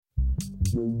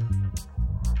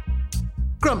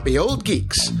Grumpy Old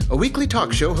Geeks, a weekly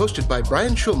talk show hosted by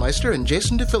Brian Schulmeister and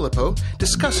Jason DeFilippo,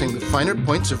 discussing the finer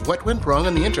points of what went wrong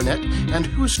on the internet and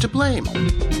who's to blame.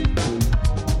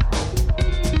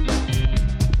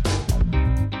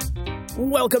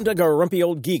 Welcome to Grumpy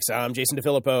Old Geeks. I'm Jason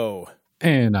DeFilippo.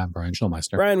 And I'm Brian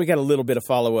Schulmeister. Brian, we got a little bit of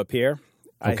follow-up here.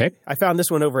 Okay. I found this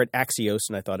one over at Axios,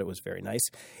 and I thought it was very nice.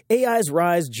 AI's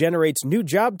rise generates new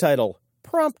job title,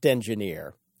 prompt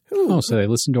engineer. So they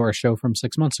listened to our show from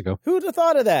 6 months ago. Who'd have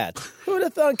thought of that? Who'd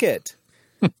have thunk it?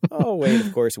 Oh, wait,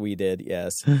 of course we did,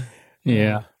 yes.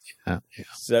 Yeah.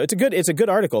 So it's a good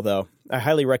article, though. I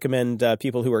highly recommend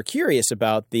people who are curious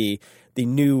about the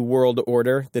new world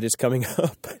order that is coming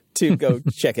up to go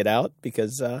check it out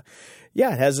because, it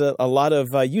has a lot of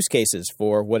use cases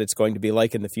for what it's going to be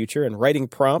like in the future. And writing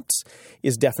prompts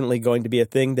is definitely going to be a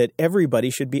thing that everybody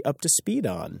should be up to speed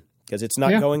on because it's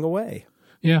not going away.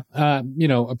 Yeah.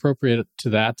 Appropriate to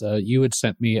that, you had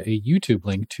sent me a YouTube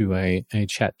link to a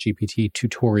ChatGPT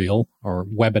tutorial or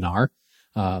webinar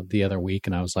the other week,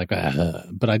 and I was like,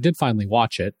 but I did finally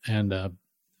watch it, and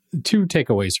two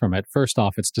takeaways from it. First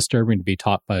off, it's disturbing to be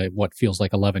taught by what feels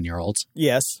like 11-year-olds.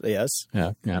 Yes.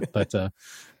 Yeah. But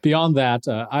beyond that,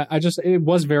 it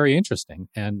was very interesting.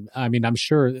 And I mean, I'm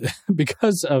sure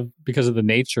because of the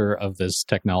nature of this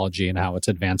technology and how it's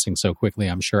advancing so quickly,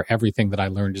 I'm sure everything that I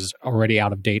learned is already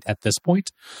out of date at this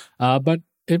point. But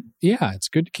it's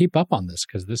good to keep up on this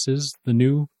because this is the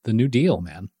new deal,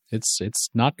 man. It's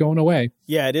not going away.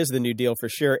 Yeah, it is the new deal for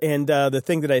sure. And the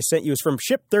thing that I sent you is from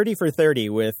Ship 30 for 30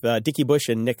 with Dickie Bush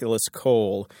and Nicholas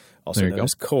Cole, also known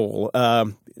as Cole.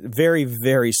 Very,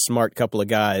 very smart couple of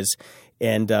guys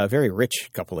and very rich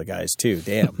couple of guys, too.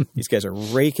 Damn, these guys are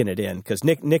raking it in because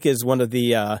Nick is one of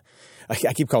the I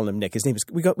keep calling him Nick. His name is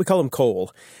we call him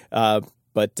Cole,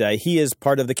 but he is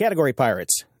part of the Category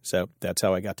Pirates. So that's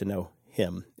how I got to know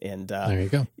him. And there you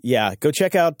go. Yeah, go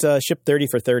check out Ship 30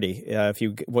 for 30 if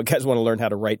you guys want to learn how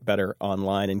to write better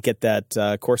online and get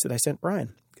that course that I sent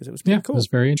Brian because it was pretty cool. It was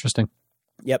very interesting.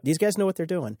 Yep, these guys know what they're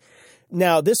doing.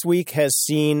 Now, this week has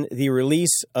seen the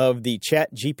release of the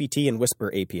ChatGPT and Whisper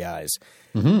APIs.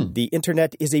 Mm-hmm. The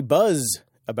internet is a buzz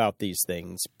about these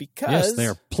things because... Yes,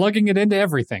 they're plugging it into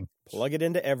everything. Plug it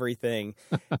into everything.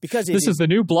 Because this is the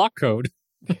new block code.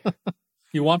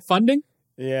 You want funding?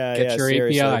 Yeah, Get your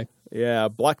seriously. API. Yeah,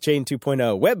 Blockchain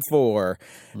 2.0, Web 4.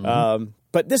 Mm-hmm.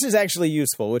 But this is actually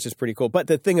useful, which is pretty cool. But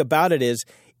the thing about it is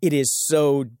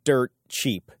so dirt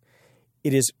cheap.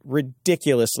 It is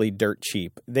ridiculously dirt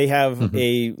cheap. They have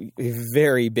a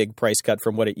very big price cut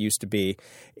from what it used to be.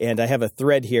 And I have a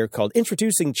thread here called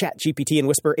Introducing ChatGPT and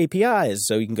Whisper APIs,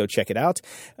 so you can go check it out.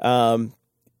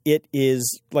 It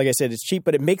is, like I said, it's cheap,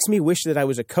 but it makes me wish that I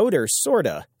was a coder,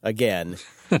 sorta, again.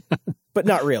 But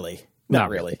not really. Not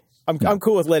really. I'm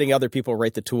cool with letting other people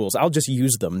write the tools. I'll just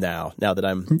use them now that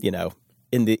I'm,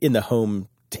 in the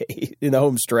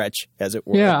home stretch, as it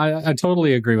were. Yeah, I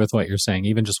totally agree with what you're saying.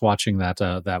 Even just watching that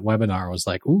webinar, I was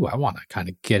like, ooh, I want to kind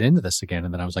of get into this again.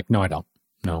 And then I was like, no, I don't.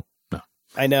 No.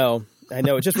 I know.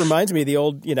 It just reminds me of the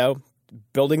old,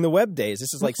 building the web days.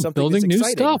 This is like something building that's new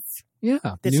stuff. Yeah,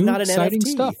 it's new not an exciting NFT.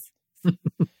 stuff.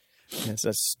 It's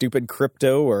a stupid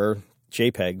crypto or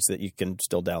JPEGs that you can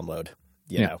still download.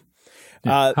 You know.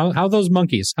 Yeah. How those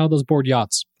monkeys? How those bored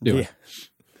yachts doing?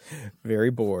 Yeah. Very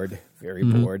bored.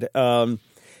 Bored.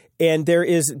 And there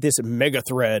is this mega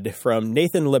thread from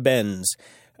Nathan Lebenz.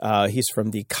 He's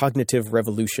from the Cognitive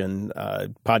Revolution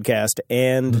podcast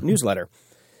and newsletter.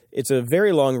 It's a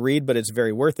very long read, but it's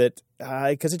very worth it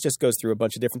because it just goes through a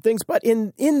bunch of different things. But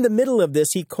in the middle of this,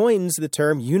 he coins the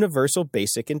term universal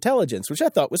basic intelligence, which I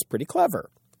thought was pretty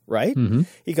clever. Right? Mm-hmm.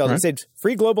 He said,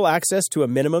 free global access to a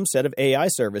minimum set of AI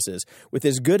services. With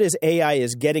as good as AI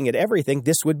is getting at everything,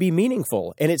 this would be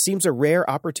meaningful. And it seems a rare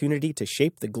opportunity to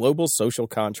shape the global social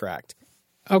contract.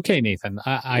 Okay, Nathan,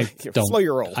 I don't... Slow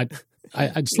your roll.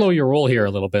 I'd slow your roll here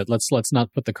a little bit. Let's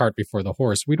not put the cart before the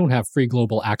horse. We don't have free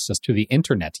global access to the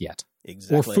internet yet.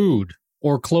 Exactly. Or food,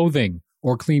 or clothing,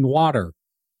 or clean water.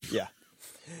 Yeah.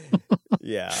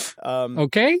 Yeah.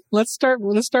 Okay, let's start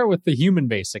with the human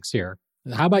basics here.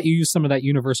 How about you use some of that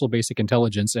universal basic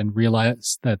intelligence and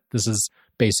realize that this is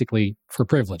basically for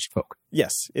privileged folk?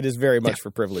 Yes, it is very much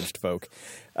for privileged folk.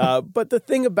 But the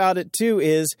thing about it, too,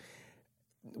 is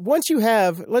once you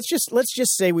have, let's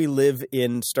just say we live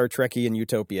in Star Trekian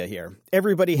utopia here.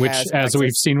 Everybody has access. As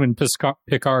we've seen when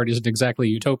Picard isn't exactly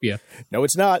utopia. No,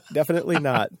 it's not. Definitely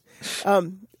not.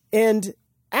 And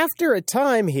after a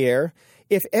time here,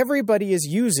 if everybody is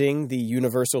using the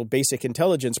universal basic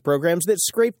intelligence programs that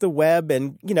scrape the web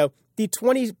and, the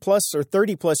 20 plus or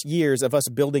 30 plus years of us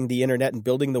building the internet and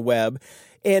building the web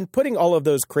and putting all of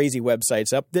those crazy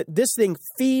websites up that this thing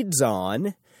feeds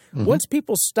on, once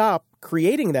people stop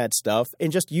creating that stuff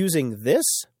and just using this,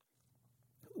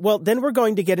 well, then we're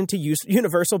going to get into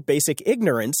universal basic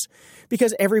ignorance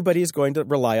because everybody is going to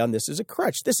rely on this as a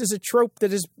crutch. This is a trope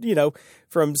that is,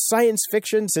 from science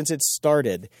fiction since it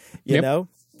started, you know?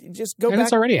 Just go back. And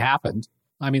it's already happened.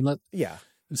 I mean, yeah.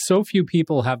 So few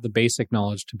people have the basic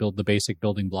knowledge to build the basic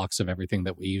building blocks of everything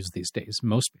that we use these days.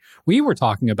 We were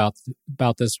talking about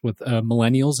this with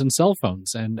millennials and cell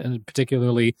phones, and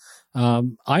particularly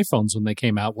iPhones when they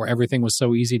came out, where everything was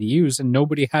so easy to use and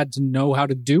nobody had to know how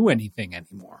to do anything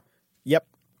anymore. Yep,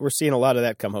 we're seeing a lot of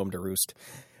that come home to roost.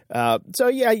 I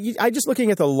just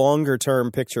looking at the longer term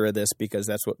picture of this because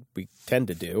that's what we tend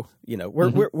to do.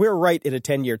 We're right at a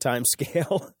 10-year time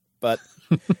scale. But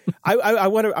I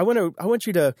want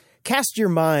you to cast your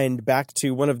mind back to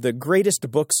one of the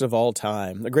greatest books of all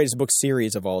time, the greatest book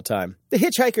series of all time, The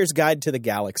Hitchhiker's Guide to the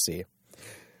Galaxy.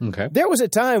 Okay. There was a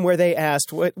time where they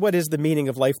asked, what is the meaning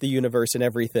of life, the universe, and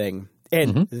everything?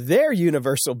 And their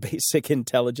universal basic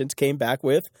intelligence came back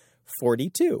with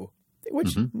 42.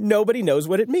 Which nobody knows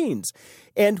what it means.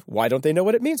 And why don't they know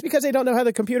what it means? Because they don't know how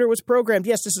the computer was programmed.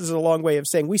 Yes, this is a long way of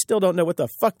saying we still don't know what the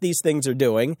fuck these things are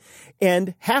doing.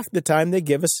 And half the time they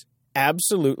give us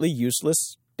absolutely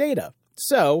useless data.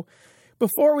 So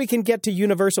before we can get to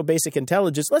universal basic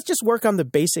intelligence, let's just work on the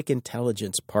basic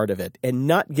intelligence part of it and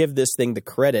not give this thing the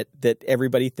credit that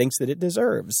everybody thinks that it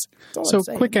deserves. So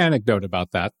quick anecdote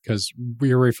about that, because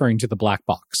we are referring to the black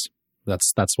box.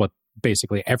 That's what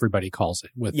basically everybody calls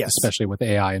it, especially with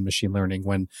AI and machine learning,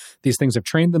 when these things have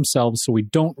trained themselves so we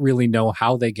don't really know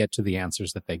how they get to the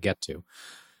answers that they get to.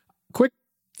 Quick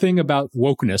thing about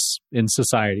wokeness in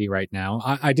society right now.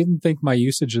 I didn't think my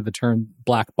usage of the term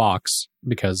black box,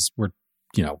 because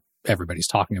everybody's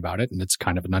talking about it and it's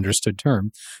kind of an understood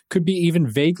term, could be even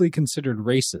vaguely considered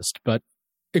racist, but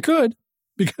it could,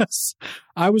 because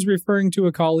I was referring to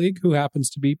a colleague who happens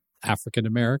to be African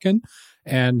American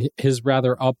and his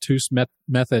rather obtuse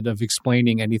method of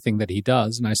explaining anything that he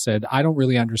does. And I said, I don't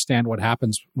really understand what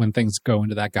happens when things go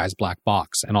into that guy's black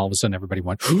box. And all of a sudden everybody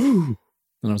went, ooh.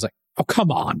 And I was like, oh, come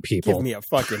on, people. Give me a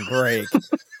fucking break.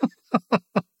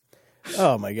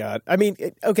 Oh, my God. I mean,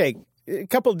 okay. A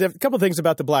couple things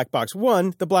about the black box.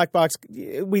 One, the black box,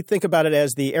 we think about it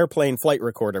as the airplane flight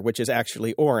recorder, which is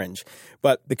actually orange.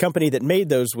 But the company that made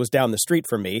those was down the street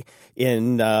from me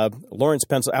in outside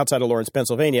of Lawrence,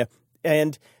 Pennsylvania.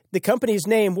 And the company's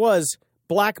name was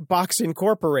Black Box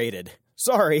Incorporated.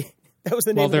 Sorry. That was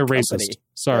the name of the company. Well, they're racist.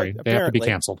 Sorry. They have to be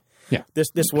canceled. Yeah. This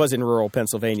was in rural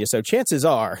Pennsylvania. So chances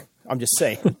are, I'm just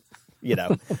saying,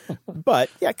 But,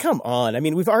 yeah, come on. I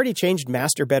mean, we've already changed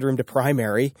master bedroom to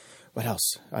primary. What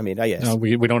else? I mean, yes. No,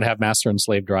 we don't have master and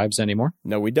slave drives anymore?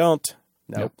 No, we don't.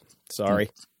 Nope.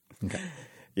 Sorry. Okay.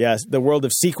 Yes, the world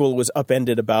of SQL was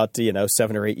upended about,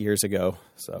 7 or 8 years ago.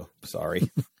 So, sorry.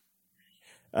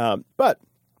 But,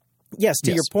 yes,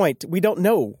 to your point, we don't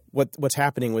know what's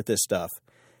happening with this stuff,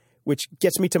 which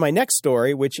gets me to my next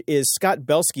story, which is Scott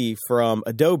Belsky from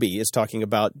Adobe is talking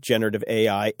about generative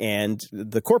AI and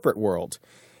the corporate world.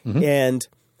 And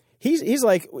he's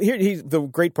like, the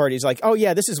great part, he's like, oh,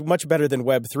 yeah, this is much better than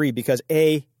Web3 because,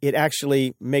 A, it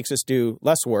actually makes us do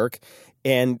less work,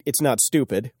 and it's not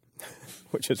stupid,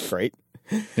 which is great.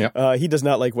 Yeah. He does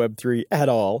not like Web3 at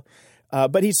all.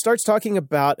 But he starts talking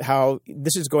about how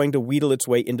this is going to wheedle its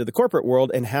way into the corporate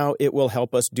world and how it will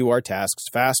help us do our tasks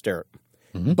faster.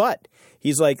 But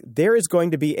he's like, there is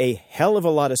going to be a hell of a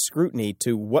lot of scrutiny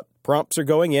to what prompts are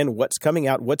going in, what's coming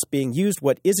out, what's being used,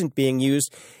 what isn't being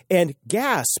used. And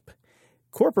gasp,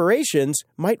 corporations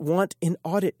might want an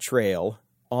audit trail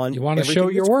on you want to show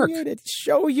your work. Created.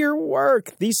 Show your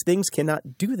work. These things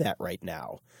cannot do that right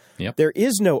now. Yep. There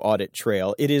is no audit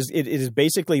trail. It is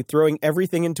basically throwing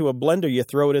everything into a blender. You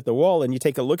throw it at the wall and you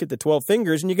take a look at the 12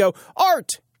 fingers and you go, art,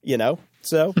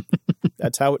 So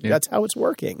that's how it's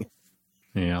working.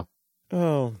 Yeah.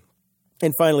 Oh.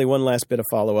 And finally, one last bit of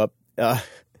follow-up.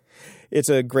 It's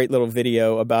a great little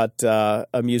video about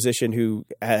a musician who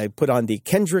put on the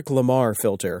Kendrick Lamar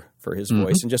filter for his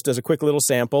voice and just does a quick little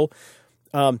sample.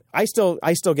 I still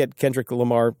get Kendrick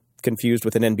Lamar confused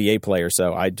with an NBA player,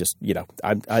 so I just,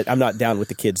 I'm not down with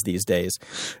the kids these days.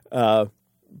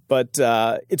 But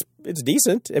it's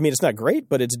decent. I mean, it's not great,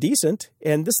 but it's decent.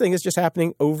 And this thing is just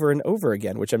happening over and over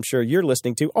again, which I'm sure you're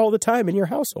listening to all the time in your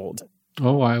household.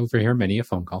 Oh, I overhear many a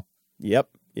phone call. Yep.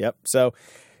 So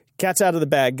cat's out of the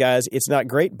bag, guys. It's not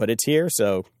great, but it's here.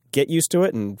 So get used to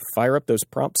it and fire up those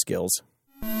prompt skills.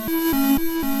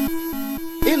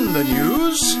 In the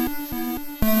news...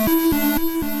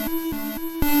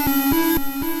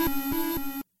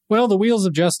 Well, the wheels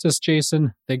of justice,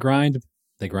 Jason, they grind.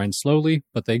 They grind slowly,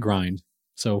 but they grind.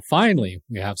 So finally,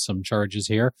 we have some charges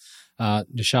here.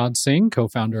 Nishad Singh,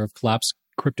 co-founder of collapsed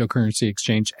cryptocurrency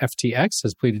exchange FTX,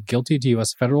 has pleaded guilty to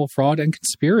U.S. federal fraud and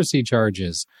conspiracy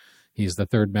charges. He's the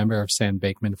third member of Sam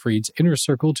Bankman-Fried's inner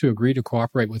circle to agree to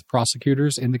cooperate with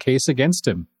prosecutors in the case against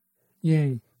him.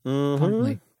 Yay.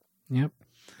 Finally. Yep.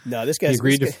 No, this guy's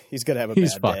he's going to have a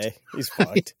bad day. He's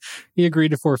fucked. He agreed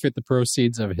to forfeit the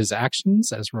proceeds of his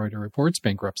actions. As Reuters reports,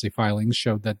 bankruptcy filings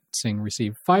showed that Singh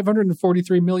received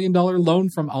 $543 million loan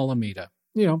from Alameda.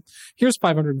 Here's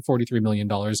 $543 million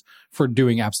for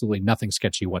doing absolutely nothing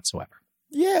sketchy whatsoever.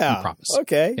 Yeah. I promise.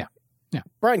 Okay. Yeah.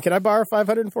 Brian, can I borrow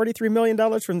 $543 million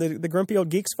from the Grumpy Old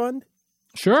Geeks Fund?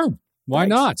 Sure. Why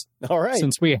not? All right.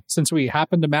 Since we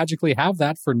happen to magically have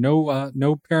that for no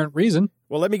apparent reason.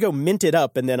 Well, let me go mint it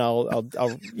up, and then I'll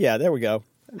yeah, there we go.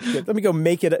 Let me go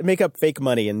make up fake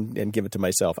money and give it to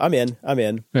myself. I'm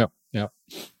in. Yeah.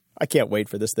 I can't wait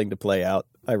for this thing to play out.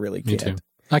 I really can't. Me too.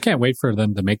 I can't wait for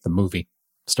them to make the movie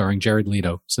starring Jared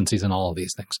Leto, since he's in all of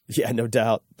these things. Yeah, no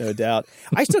doubt.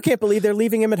 I still can't believe they're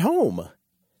leaving him at home.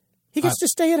 He gets to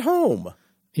stay at home.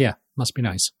 Yeah, must be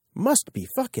nice. Must be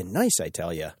fucking nice, I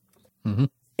tell you. Mm-hmm.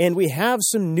 And we have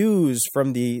some news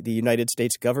from the United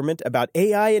States government about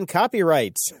AI and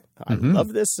copyrights. I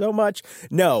love this so much.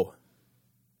 No.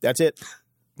 That's it.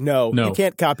 No. You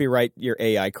can't copyright your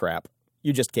AI crap.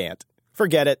 You just can't.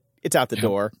 Forget it. It's out the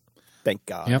door. Thank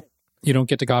God. Yep. You don't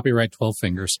get to copyright 12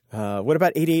 Fingers. What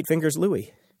about 88 Fingers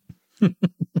Louie? Oh,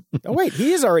 wait.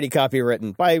 He is already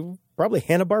copywritten by probably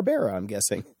Hanna-Barbera, I'm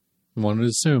guessing. One would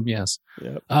assume, yes.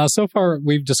 Yep. So far,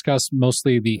 we've discussed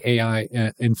mostly the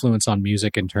AI influence on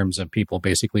music in terms of people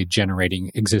basically generating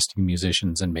existing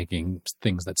musicians and making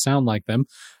things that sound like them.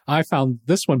 I found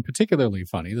this one particularly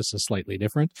funny. This is slightly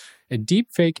different. A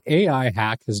deepfake AI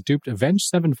hack has duped Avenged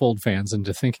Sevenfold fans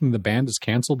into thinking the band has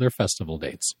canceled their festival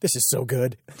dates. This is so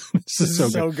good. This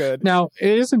is so good. Now,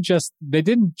 they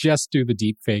didn't just do the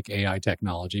deepfake AI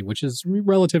technology, which is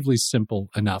relatively simple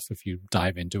enough if you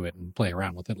dive into it and play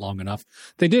around with it long enough.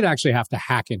 They did actually have to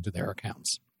hack into their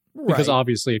accounts. Right. Because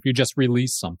obviously, if you just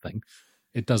release something,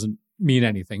 it doesn't mean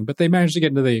anything. But they managed to get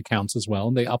into the accounts as well,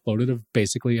 and they uploaded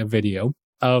basically a video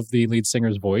of the lead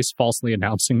singer's voice falsely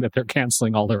announcing that they're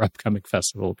canceling all their upcoming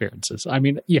festival appearances. I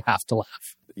mean, you have to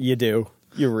laugh. You do.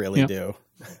 You really do.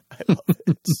 I love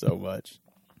it so much.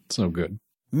 So good.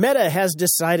 Meta has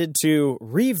decided to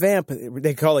revamp,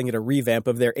 they're calling it a revamp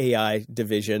of their AI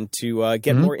division to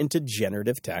get more into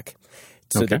generative tech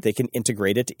so that they can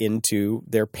integrate it into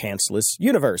their pantsless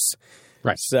universe.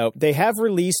 Right. So they have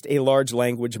released a large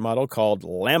language model called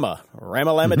Llama,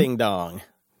 Rama Ding Dong.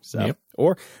 So,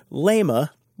 or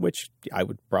Llama, which I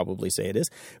would probably say it is,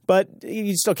 but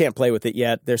you still can't play with it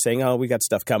yet. They're saying, "Oh, we got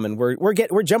stuff coming. We're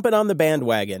jumping on the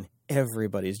bandwagon."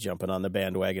 Everybody's jumping on the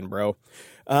bandwagon, bro.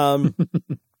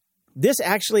 This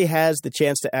actually has the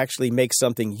chance to actually make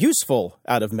something useful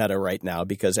out of Meta right now,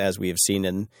 because as we have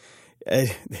seen,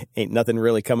 ain't nothing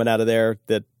really coming out of there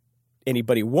that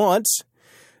anybody wants.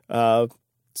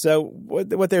 So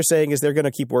what they're saying is they're going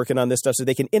to keep working on this stuff so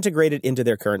they can integrate it into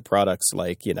their current products,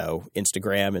 like,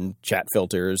 Instagram and chat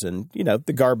filters and,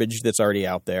 the garbage that's already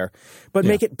out there, but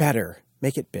make it better,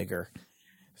 make it bigger.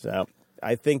 So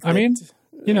I think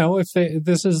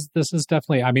this is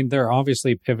definitely, they're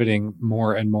obviously pivoting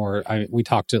more and more. We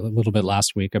talked a little bit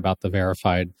last week about the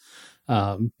verified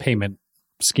payment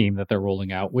scheme that they're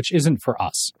rolling out, which isn't for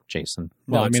us, Jason.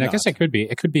 Well, I guess it could be.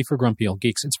 It could be for Grumpy Old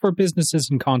Geeks. It's for businesses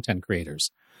and content creators,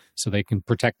 so they can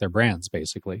protect their brands,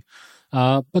 basically.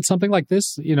 But something like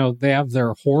this, they have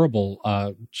their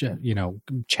horrible,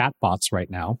 chat bots right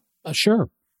now.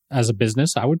 Sure, as a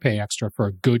business, I would pay extra for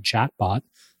a good chat bot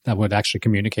that would actually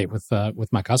communicate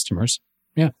with my customers.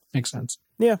 Yeah, makes sense.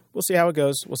 Yeah, we'll see how it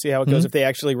goes. We'll see how it goes if they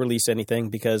actually release anything,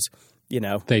 because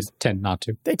they tend not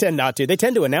to. They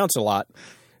tend to announce a lot.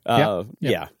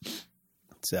 Yeah.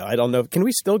 So I don't know. Can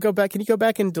we still go back? Can you go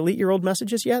back and delete your old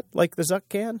messages yet, like the Zuck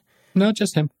can? No,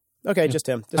 just him. Okay, just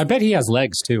him. I bet he has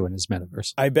legs too in his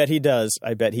metaverse. I bet he does.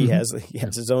 I bet he has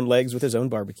his own legs with his own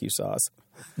barbecue sauce.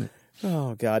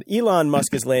 Oh, God. Elon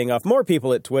Musk is laying off more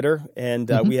people at Twitter, and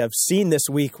we have seen this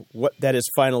week what that is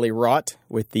finally wrought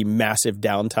with the massive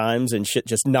downtimes and shit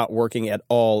just not working at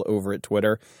all over at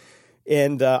Twitter.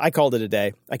 And I called it a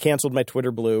day. I canceled my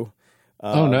Twitter Blue.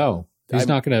 Oh, no. He's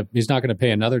not gonna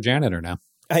pay another janitor now.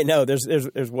 I know.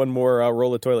 There's one more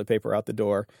roll of toilet paper out the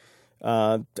door.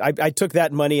 I took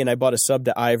that money and I bought a sub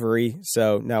to Ivory,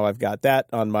 so now I've got that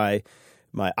on my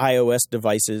my iOS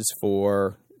devices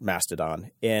for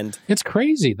Mastodon. And it's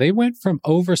crazy. They went from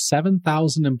over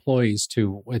 7,000 employees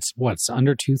to it's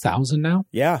under 2,000 now.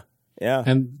 Yeah.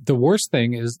 And the worst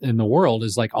thing is in the world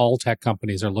is like all tech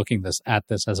companies are looking at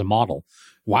this as a model.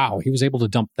 Wow, he was able to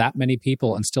dump that many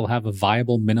people and still have a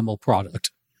viable minimal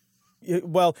product.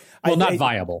 Well, not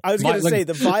viable. I was going to say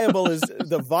the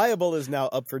viable is now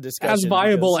up for discussion. As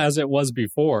viable as it was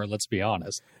before, let's be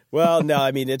honest. Well, no,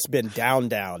 I mean it's been down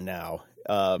now.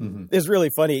 It's really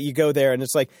funny. You go there and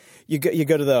it's like you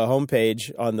go to the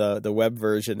homepage on the web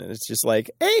version and it's just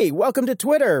like, hey, welcome to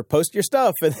Twitter. Post your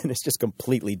stuff, and then it's just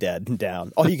completely dead and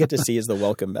down. All you get to see is the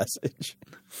welcome message.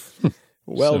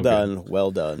 Well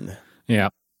done. Yeah.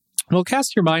 Well,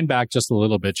 cast your mind back just a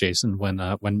little bit, Jason,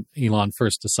 when Elon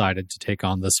first decided to take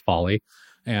on this folly.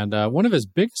 And one of his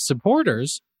biggest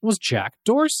supporters was Jack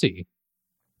Dorsey.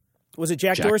 Was it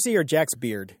Jack Dorsey or Jack's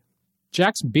beard?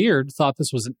 Jack's beard thought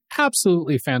this was an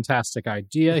absolutely fantastic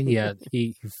idea.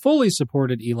 He fully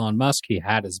supported Elon Musk. He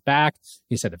had his back.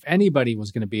 He said if anybody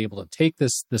was going to be able to take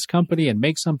this company and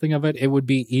make something of it, it would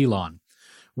be Elon.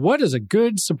 What does a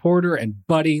good supporter and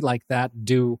buddy like that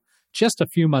do just a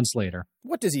few months later?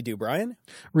 What does he do, Brian?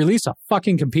 Release a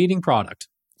fucking competing product.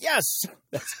 Yes!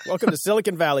 Welcome to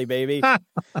Silicon Valley, baby.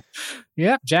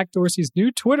 Yeah, Jack Dorsey's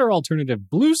new Twitter alternative,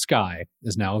 Blue Sky,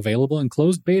 is now available in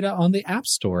closed beta on the App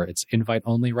Store. It's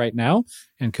invite-only right now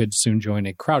and could soon join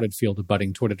a crowded field of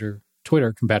budding Twitter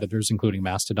competitors, including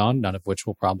Mastodon, none of which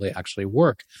will probably actually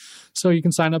work. So you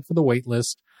can sign up for the wait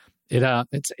list.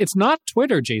 It's not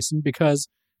Twitter, Jason, because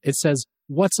it says,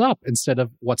 what's up instead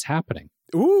of what's happening.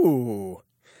 Ooh.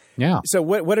 Yeah. So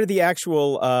what are the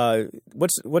actual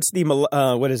what's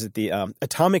the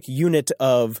atomic unit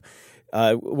of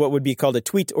what would be called a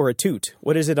tweet or a toot?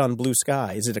 What is it on Blue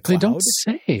Sky? Is it a cloud? They don't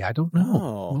say. I don't know.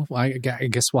 Oh. Well, I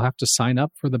guess we'll have to sign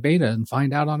up for the beta and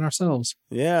find out on ourselves.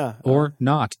 Yeah. Or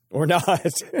not. Or not.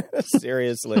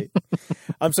 Seriously.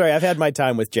 I'm sorry. I've had my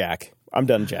time with Jack. I'm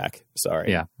done, Jack.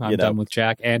 Sorry. Yeah, I'm done with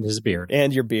Jack and his beard.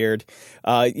 And your beard.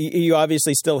 You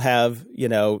obviously still have,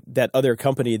 that other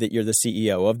company that you're the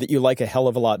CEO of that you like a hell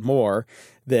of a lot more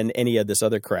than any of this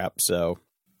other crap. So,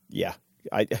 yeah.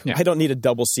 I don't need a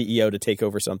double CEO to take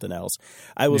over something else.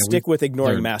 I will stick with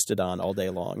ignoring Mastodon all day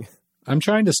long. I'm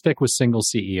trying to stick with single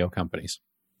CEO companies.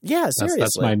 Yeah, seriously.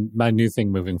 That's my new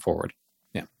thing moving forward.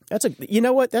 Yeah. You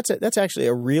know what? That's actually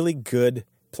a really good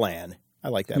plan. I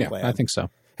like that plan. I think so.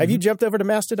 Have you jumped over to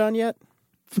Mastodon yet?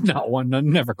 No, I'm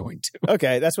never going to.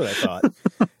 Okay, that's what I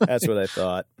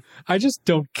thought. I just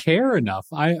don't care enough.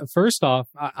 First off,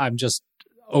 I'm just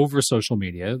over social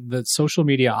media. The social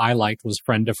media I liked was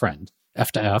friend to friend,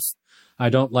 F to F. I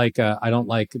don't like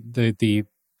the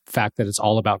fact that it's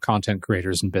all about content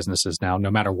creators and businesses now, no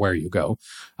matter where you go.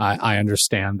 I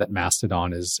understand that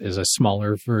Mastodon is a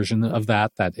smaller version of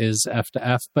that is F to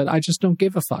F, but I just don't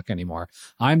give a fuck anymore.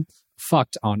 I'm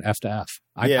fucked on F to F.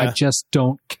 I just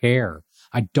don't care.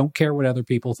 I don't care what other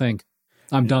people think.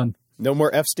 I'm done. No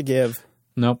more Fs to give.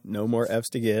 Nope. No more Fs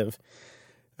to give.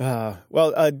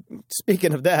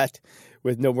 Speaking of that,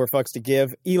 with no more fucks to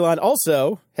give, Elon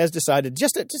also has decided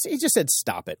he just said,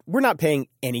 stop it. We're not paying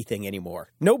anything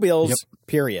anymore. No bills,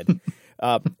 period.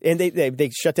 And they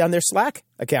shut down their Slack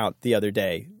account the other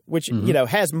day, which,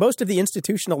 has most of the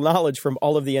institutional knowledge from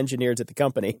all of the engineers at the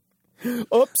company.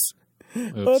 Oops.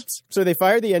 So they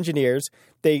fire the engineers.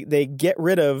 They get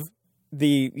rid of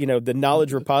the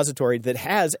knowledge repository that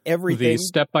has everything. The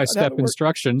step-by-step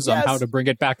instructions on how to bring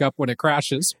it back up when it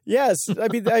crashes. Yes. I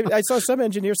mean, I saw some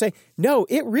engineers say, no,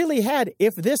 it really had,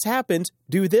 if this happens,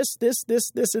 do this,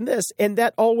 and this. And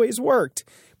that always worked.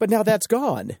 But now that's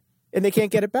gone and they can't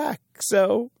get it back.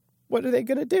 So what are they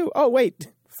going to do? Oh,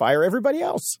 wait, fire everybody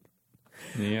else.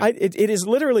 Yeah. It is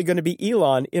literally going to be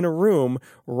Elon in a room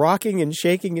rocking and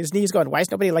shaking his knees going, why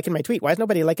is nobody liking my tweet? Why is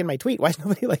nobody liking my tweet? Why is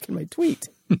nobody liking my tweet?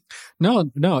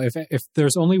 No. If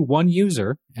there's only one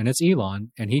user and it's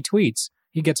Elon and he tweets,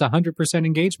 he gets 100%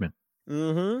 engagement.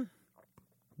 Mm-hmm.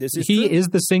 He is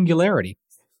the singularity.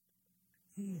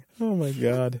 Oh, my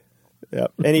God.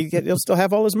 Yep. And he'll still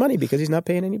have all his money because he's not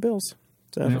paying any bills.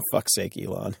 So, for fuck's sake,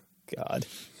 Elon. God.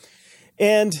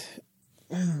 And...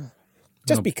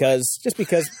 Just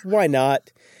because, why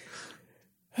not?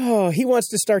 Oh, he wants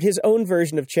to start his own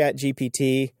version of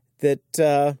ChatGPT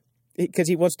because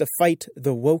he wants to fight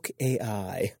the woke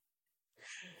AI.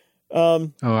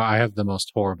 I have the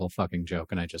most horrible fucking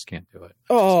joke, and I just can't do it.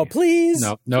 Oh, please.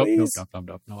 No.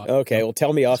 Okay, well,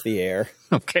 tell me off the air.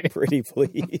 Okay. Pretty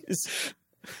please.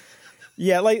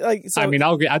 Yeah, like. So, I mean,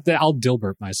 I'll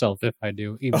Dilbert myself if I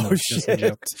do, even though it's just a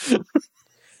joke.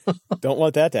 Don't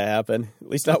want that to happen. At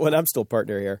least not when I'm still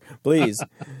partner here. Please.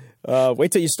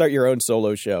 Wait till you start your own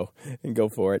solo show and go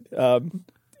for it.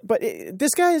 But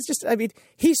this guy is just, I mean,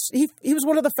 he was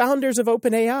one of the founders of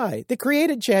OpenAI that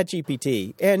created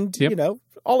ChatGPT and,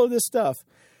 all of this stuff.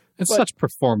 It's such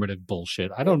performative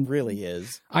bullshit. It really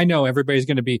is. I know everybody's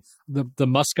going to be, the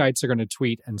Muskites are going to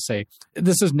tweet and say,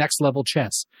 this is next level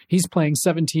chess. He's playing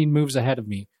 17 moves ahead of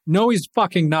me. No, he's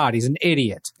fucking not. He's an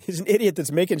idiot. He's an idiot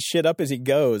that's making shit up as he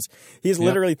goes. He's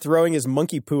literally throwing his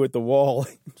monkey poo at the wall,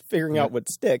 figuring out what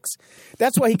sticks.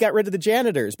 That's why he got rid of the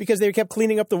janitors, because they kept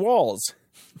cleaning up the walls.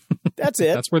 That's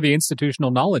it. That's where the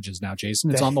institutional knowledge is now, Jason.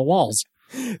 It's on the walls.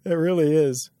 It really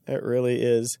is. It really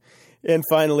is. And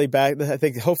finally, I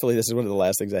think hopefully this is one of the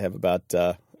last things I have about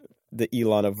the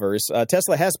Elon-averse.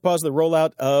 Tesla has paused the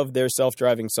rollout of their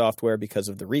self-driving software because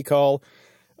of the recall.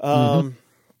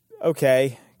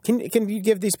 Okay. Can you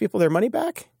give these people their money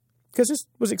back? Because this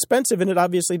was expensive and it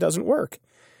obviously doesn't work.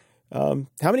 How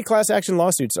many class action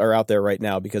lawsuits are out there right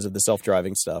now because of the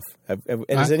self-driving stuff?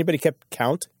 Has anybody kept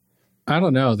count? I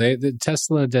don't know.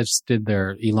 Tesla just did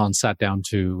Elon sat down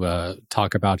to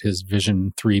talk about his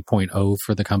Vision 3.0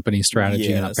 for the company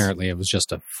strategy. And apparently it was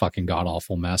just a fucking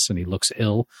god-awful mess and he looks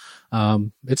ill.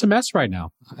 It's a mess right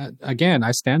now. Again,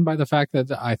 I stand by the fact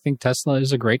that I think Tesla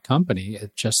is a great company.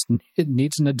 It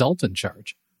needs an adult in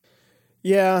charge.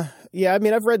 Yeah. I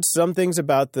mean, I've read some things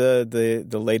about the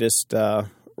latest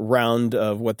round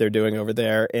of what they're doing over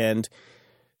there, and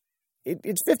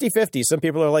it's 50-50. Some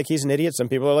people are like, he's an idiot. Some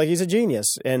people are like, he's a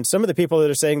genius. And some of the people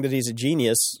that are saying that he's a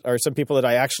genius are some people that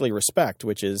I actually respect,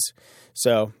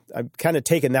 so I'm kind of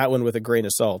taking that one with a grain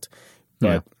of salt.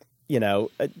 But,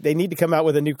 they need to come out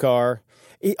with a new car.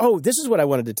 Oh, this is what I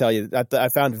wanted to tell you that I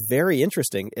found very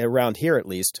interesting around here, at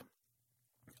least.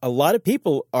 A lot of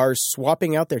people are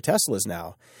swapping out their Teslas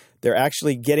now. They're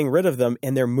actually getting rid of them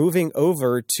and they're moving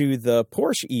over to the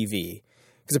Porsche EV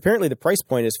because apparently the price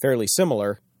point is fairly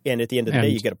similar. And at the end of the day,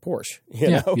 you get a Porsche.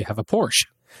 You have a Porsche.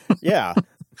 Yeah.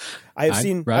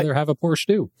 I'd rather have a Porsche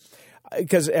too.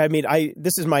 Because, I mean,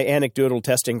 this is my anecdotal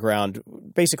testing ground,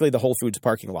 basically the Whole Foods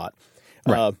parking lot.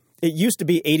 Right. It used to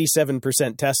be 87%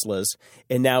 Teslas,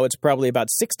 and now it's probably about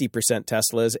 60%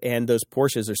 Teslas, and those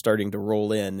Porsches are starting to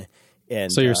roll in.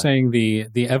 And so you're saying the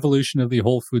evolution of the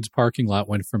Whole Foods parking lot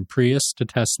went from Prius to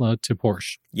Tesla to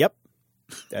Porsche. Yep.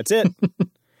 That's it.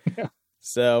 Yeah.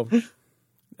 So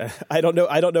I don't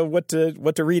know what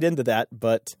to read into that,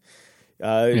 but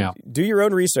do your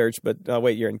own research. But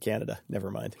wait, you're in Canada.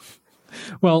 Never mind.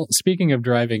 Well, speaking of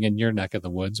driving in your neck of the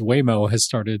woods, Waymo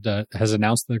has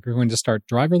announced that they're going to start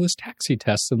driverless taxi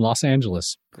tests in Los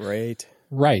Angeles. Great.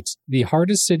 Right. The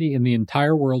hardest city in the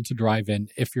entire world to drive in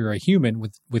if you're a human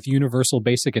with universal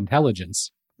basic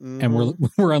intelligence. Mm-hmm. And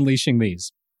we're unleashing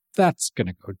these. That's going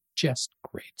to go just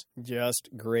great. Just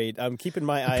great. I'm keeping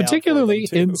my eye particularly out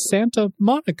for them too. In Santa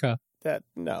Monica.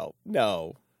 No.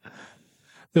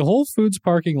 The Whole Foods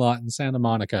parking lot in Santa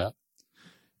Monica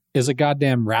is a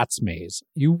goddamn rat's maze.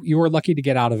 You are lucky to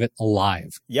get out of it alive.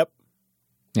 Yep.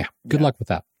 Yeah. Good luck with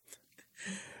that.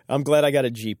 I'm glad I got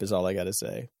a Jeep is all I got to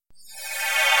say.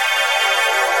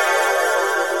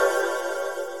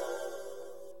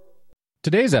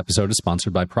 Today's episode is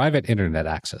sponsored by Private Internet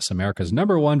Access, America's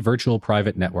 #1 virtual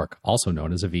private network, also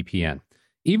known as a VPN.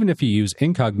 Even if you use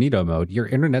incognito mode, your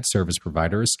internet service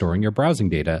provider is storing your browsing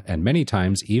data and many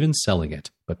times even selling it.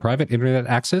 But Private Internet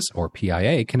Access, or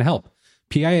PIA, can help.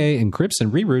 PIA encrypts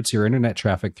and reroutes your internet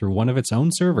traffic through one of its own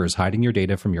servers, hiding your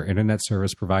data from your internet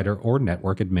service provider or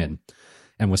network admin.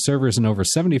 And with servers in over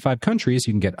 75 countries,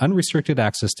 you can get unrestricted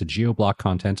access to geo-block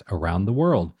content around the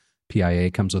world. PIA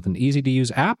comes with an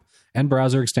easy-to-use app and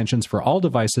browser extensions for all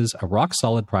devices, a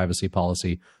rock-solid privacy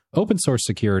policy, open-source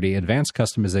security, advanced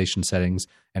customization settings,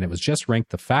 and it was just ranked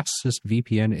the fastest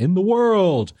VPN in the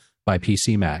world by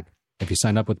PCMag. If you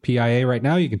sign up with PIA right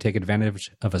now, you can take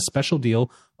advantage of a special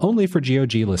deal only for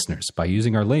GOG listeners. By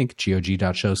using our link,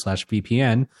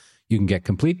 gog.show/VPN, you can get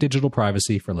complete digital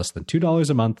privacy for less than $2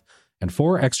 a month and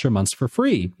 4 extra months for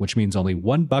free, which means only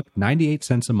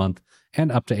 $1.98 a month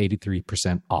and up to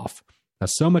 83% off.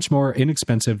 That's so much more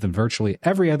inexpensive than virtually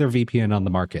every other VPN on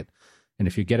the market. And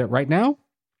if you get it right now,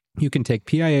 you can take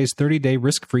PIA's 30-day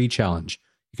risk-free challenge.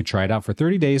 You can try it out for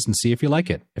 30 days and see if you like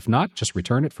it. If not, just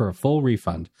return it for a full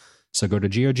refund. So go to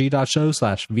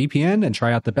gog.show/VPN and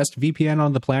try out the best VPN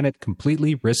on the planet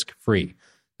completely risk-free.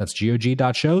 That's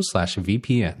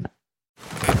gog.show/VPN.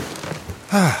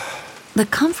 The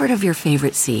comfort of your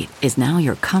favorite seat is now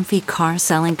your comfy car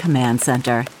selling command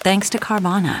center, thanks to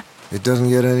Carvana. It doesn't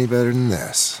get any better than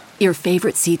this. Your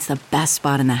favorite seat's the best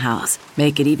spot in the house.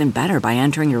 Make it even better by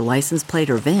entering your license plate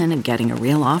or VIN and getting a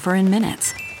real offer in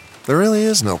minutes. There really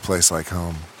is no place like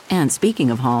home. And speaking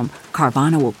of home,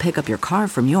 Carvana will pick up your car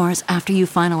from yours after you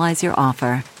finalize your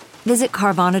offer. Visit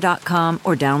Carvana.com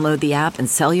or download the app and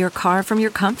sell your car from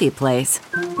your comfy place.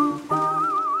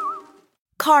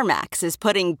 CarMax is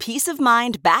putting peace of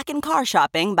mind back in car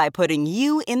shopping by putting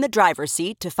you in the driver's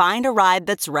seat to find a ride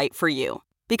that's right for you.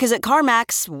 Because at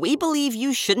CarMax, we believe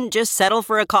you shouldn't just settle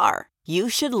for a car. You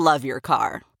should love your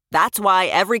car. That's why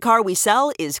every car we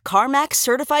sell is CarMax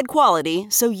certified quality,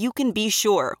 so you can be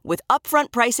sure with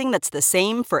upfront pricing that's the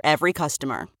same for every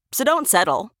customer. So don't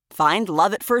settle. Find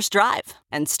love at first drive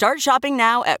and start shopping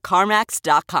now at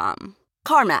CarMax.com.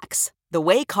 CarMax, the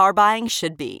way car buying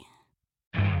should be.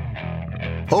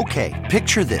 Okay,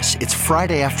 picture this. It's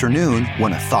Friday afternoon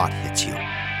when a thought hits you.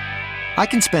 I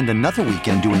can spend another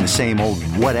weekend doing the same old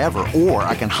whatever, or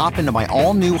I can hop into my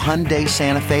all-new Hyundai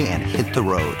Santa Fe and hit the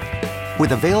road.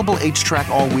 With available H-Track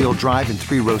all-wheel drive and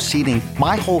 3-row seating,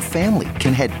 my whole family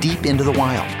can head deep into the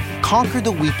wild. Conquer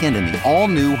the weekend in the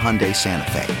all-new Hyundai Santa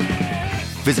Fe.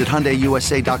 Visit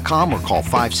HyundaiUSA.com or call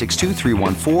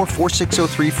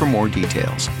 562-314-4603 for more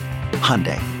details.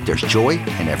 Hyundai, there's joy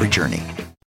in every journey.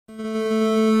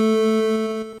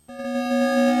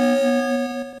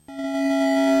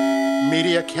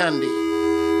 Media Candy.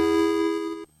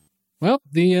 Well,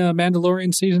 the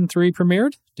Mandalorian Season 3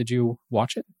 premiered. Did you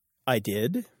watch it? I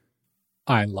did.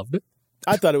 I loved it.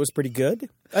 I thought it was pretty good.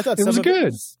 I thought It some was of good.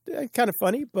 it was kind of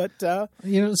funny, but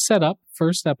Set up,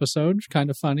 first episode, kind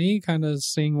of funny, kind of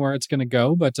seeing where it's going to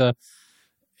go. But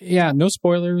yeah, no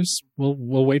spoilers.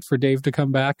 We'll wait for Dave to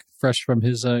come back, fresh from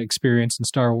his experience in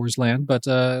Star Wars land. But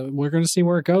we're going to see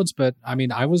where it goes. But I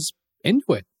mean, I was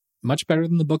into it. Much better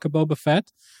than the Book of Boba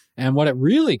Fett. And what it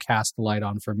really cast the light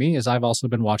on for me is I've also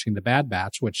been watching The Bad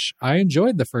Batch, which I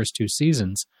enjoyed the first 2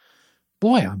 seasons.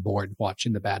 Boy, I'm bored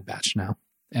watching The Bad Batch now.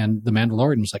 And The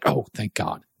Mandalorian was like, oh, thank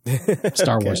God.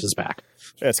 Star Wars is back.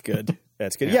 That's good.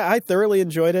 That's good. Yeah, I thoroughly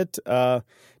enjoyed it.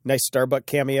 Nice Starbuck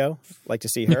cameo. Like to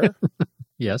see her.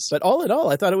 Yes. But all in all,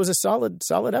 I thought it was a solid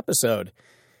episode.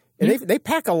 And they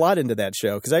pack a lot into that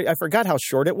show because I forgot how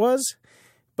short it was.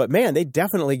 But man, they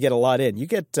definitely get a lot in. You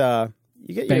get bang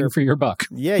for your buck.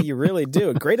 Yeah, you really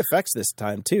do. Great effects this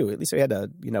time too. At least we had a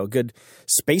good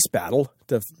space battle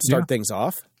to start things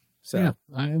off. So yeah,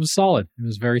 it was solid. It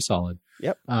was very solid.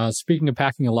 Yep. Speaking of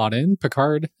packing a lot in,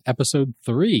 Picard episode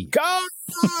 3. God!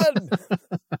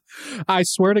 I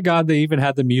swear to God, they even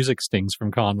had the music stings from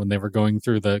Khan when they were going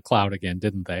through the cloud again,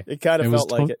 didn't they? It kind of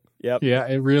felt like it. Yep. Yeah,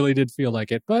 it really did feel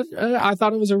like it. But I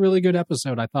thought it was a really good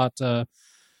episode. I thought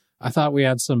we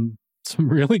had some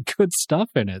really good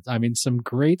stuff in it. I mean, some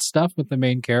great stuff with the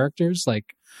main characters.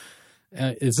 Like,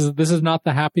 this is not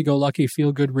the happy-go-lucky,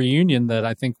 feel-good reunion that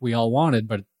I think we all wanted,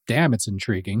 but damn, it's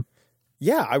intriguing.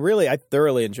 Yeah, I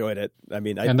thoroughly enjoyed it. I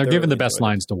mean, and they're giving the best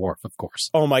lines to Worf, of course.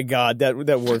 Oh my God, that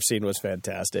Worf scene was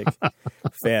fantastic,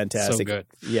 fantastic, So good.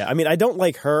 Yeah, I mean, I don't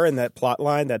like her in that plot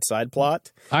line, that side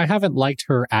plot. I haven't liked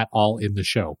her at all in the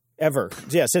show ever.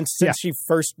 Yeah, since she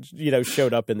first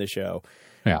showed up in the show.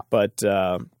 Yeah, but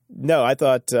no, I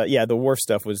thought the Worf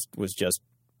stuff was just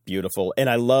beautiful, and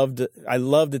I loved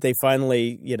that they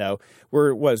finally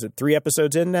we're 3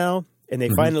 episodes in now. And they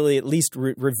finally at least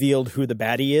revealed who the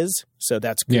baddie is, so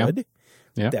that's good.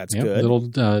 Yeah, that's good. Little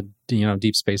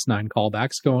Deep Space Nine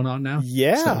callbacks going on now.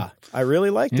 Yeah, so, I really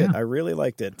liked it. I really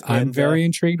liked it. I'm very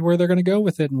intrigued where they're going to go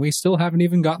with it, and we still haven't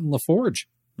even gotten LaForge.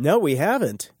 No, we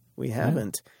haven't.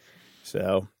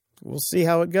 So we'll see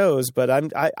how it goes. But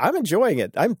I'm enjoying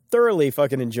it. I'm thoroughly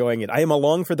fucking enjoying it. I am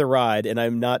along for the ride, and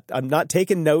I'm not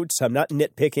taking notes. I'm not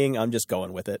nitpicking. I'm just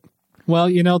going with it.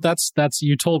 Well, that's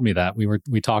you told me that.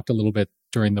 We talked a little bit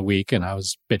during the week, and I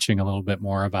was bitching a little bit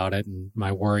more about it and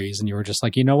my worries, and you were just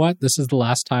like, you know what? This is the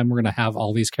last time we're going to have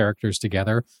all these characters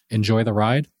together. Enjoy the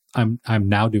ride. I'm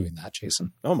now doing that,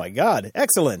 Jason. Oh my God.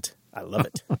 Excellent. I love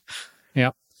it.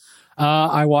 Yeah.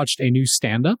 I watched a new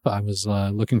stand-up. I was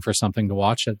looking for something to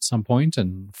watch at some point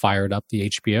and fired up the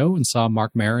HBO and saw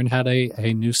Marc Maron had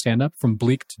a new stand-up, From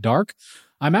Bleak to Dark.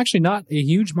 I'm actually not a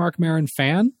huge Marc Maron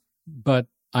fan, but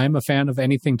I'm a fan of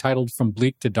anything titled From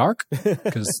Bleak to Dark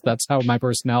because that's how my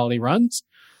personality runs.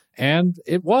 And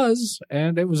it was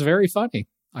very funny.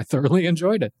 I thoroughly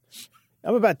enjoyed it.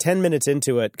 I'm about 10 minutes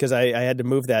into it because I had to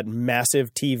move that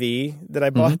massive TV that I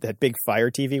bought, that big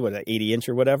Fire TV, what, an 80-inch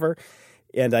or whatever.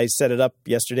 And I set it up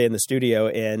yesterday in the studio,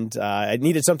 and I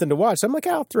needed something to watch. So I'm like,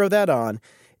 I'll throw that on.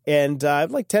 And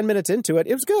I'm like 10 minutes into it.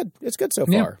 It was good. It's good so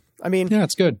far. Yeah. I mean, yeah,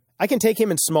 it's good. I can take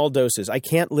him in small doses. I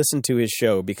can't listen to his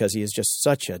show because he is just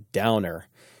such a downer.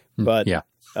 But yeah.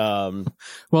 Well,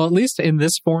 at least in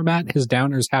this format, his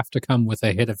downers have to come with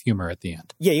a hit of humor at the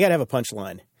end. Yeah, you got to have a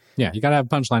punchline. Yeah, you got to have a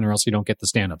punchline or else you don't get the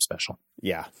stand-up special.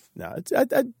 Yeah. No,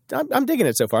 I'm digging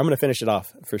it so far. I'm going to finish it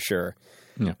off for sure.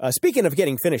 Yeah. Speaking of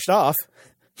getting finished off,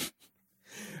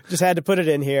 just had to put it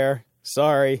in here.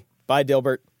 Sorry. Bye,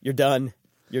 Dilbert. You're done.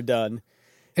 You're done.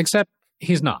 Except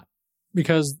he's not.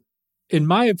 Because in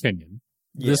my opinion,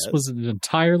 this was an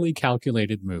entirely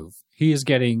calculated move. He is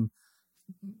getting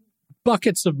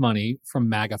buckets of money from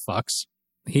MAGA fucks.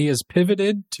 He has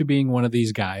pivoted to being one of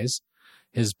these guys.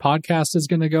 His podcast is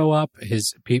going to go up.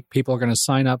 His people are going to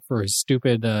sign up for his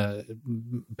stupid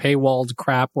paywalled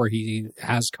crap where he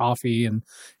has coffee and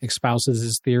espouses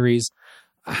his theories.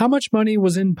 How much money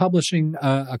was in publishing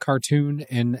a cartoon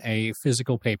in a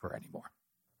physical paper anymore?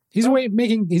 He's going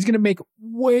to make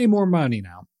way more money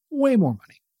now. Way more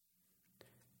money.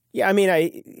 Yeah, I mean,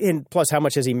 and plus, how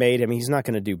much has he made? I mean, he's not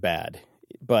going to do bad.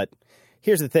 But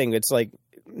here's the thing: it's like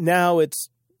now it's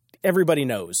everybody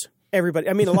knows. Everybody.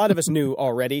 I mean, a lot of us knew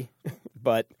already,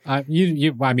 but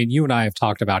you and I have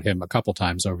talked about him a couple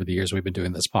times over the years we've been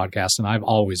doing this podcast, and I've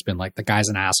always been like, the guy's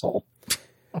an asshole.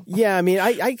 Yeah, I mean,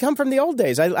 I come from the old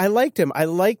days. I liked him. I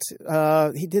liked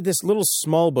he did this little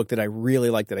small book that I really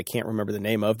liked that I can't remember the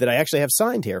name of that I actually have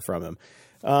signed here from him.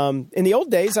 In the old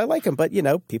days, I like him, but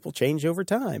people change over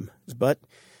time. But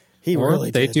he really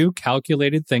did. They do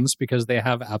calculated things because they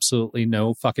have absolutely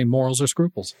no fucking morals or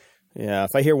scruples. Yeah, if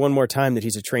I hear one more time that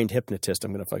he's a trained hypnotist,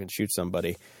 I'm going to fucking shoot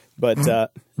somebody. But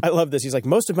I love this. He's like,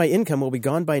 most of my income will be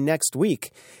gone by next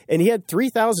week. And he had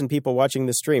 3,000 people watching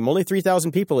the stream. Only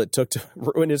 3,000 people it took to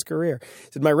ruin his career.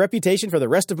 He said, my reputation for the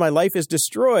rest of my life is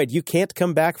destroyed. You can't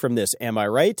come back from this. Am I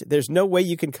right? There's no way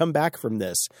you can come back from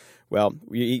this. Well,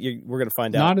 we're going to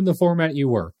find out. Not in the format you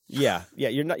were. Yeah.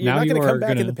 You're not going to come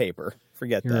back in the paper.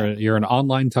 Forget that. You're an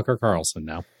online Tucker Carlson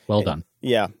now. Well done.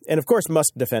 Yeah. And of course,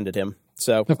 Musk defended him.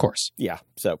 So of course. Yeah.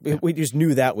 So we just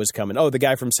knew that was coming. Oh, the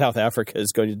guy from South Africa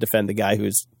is going to defend the guy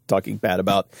who's talking bad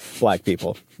about black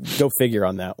people. Go figure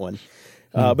on that one.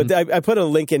 But I put a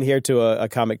link in here to a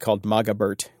comic called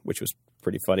Magabert, which was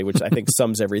pretty funny, which I think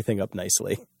sums everything up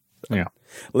nicely. So yeah.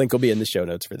 Link will be in the show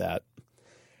notes for that.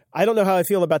 I don't know how I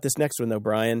feel about this next one, though,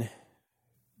 Brian.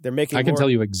 They're making. I can tell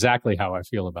you exactly how I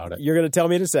feel about it. You're going to tell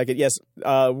me in a second. Yes,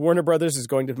 Warner Brothers is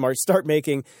going to start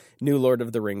making new Lord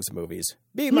of the Rings movies.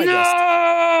 Be my guest.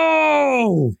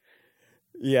 No.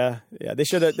 Yeah. They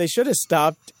should have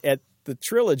stopped at the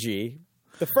trilogy,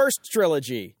 the first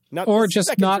trilogy, or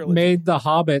just not made The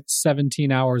Hobbit 17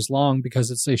 hours long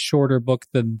because it's a shorter book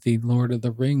than the Lord of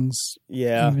the Rings.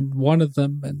 Yeah, even one of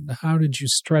them. And how did you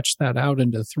stretch that out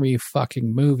into 3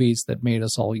 fucking movies that made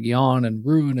us all yawn and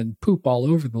ruin and poop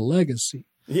all over the legacy?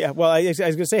 Yeah, well, I was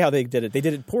going to say how they did it. They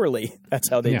did it poorly. That's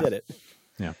how they did it.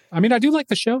 Yeah, I mean, I do like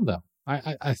the show though.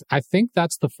 I think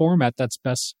that's the format that's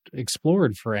best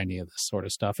explored for any of this sort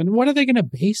of stuff. And what are they going to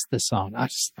base this on? I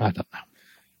don't know.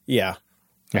 Yeah.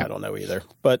 I don't know either,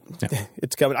 but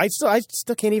it's coming. I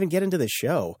still can't even get into the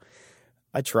show.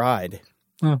 I tried.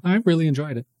 Oh, I really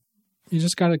enjoyed it. You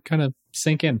just got to kind of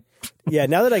sink in. Yeah,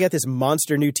 now that I got this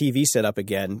monster new TV set up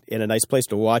again in a nice place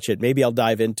to watch it, maybe I'll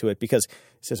dive into it because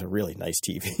this is a really nice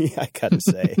TV, I got to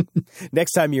say.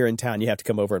 Next time you're in town, you have to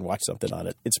come over and watch something on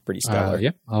it. It's pretty stellar.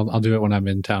 Yeah, I'll do it when I'm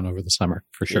in town over the summer,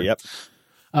 for sure. Yep.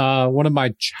 One of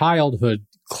my childhood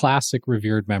classic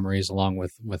revered memories, along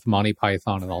with Monty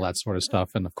Python and all that sort of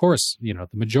stuff. And of course, the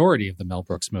majority of the Mel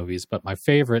Brooks movies, but my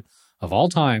favorite of all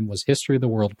time was History of the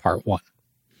World Part 1.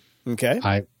 Okay.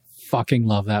 I fucking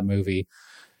love that movie.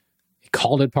 He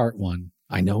called it Part 1.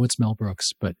 I know it's Mel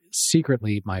Brooks, but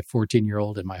secretly my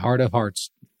 14-year-old in my heart of hearts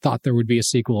thought there would be a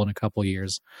sequel in a couple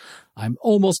years. I'm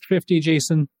almost 50,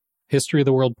 Jason. History of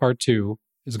the World Part 2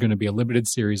 is going to be a limited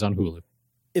series on Hulu.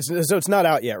 So it's not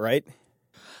out yet, right?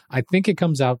 I think it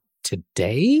comes out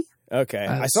today. Okay.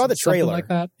 I saw the trailer. Like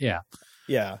that. Yeah.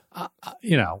 Yeah.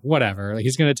 Whatever.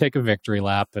 He's going to take a victory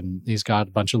lap, and he's got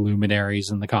a bunch of luminaries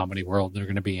in the comedy world that are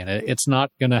going to be in it. It's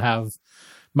not going to have...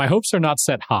 My hopes are not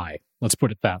set high. Let's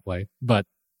put it that way. But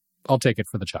I'll take it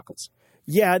for the chuckles.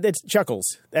 Yeah, that's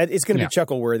chuckles. It's going to be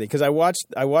chuckle worthy because I watched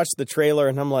the trailer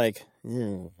and I'm like,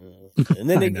 and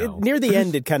then near the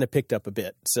end it kind of picked up a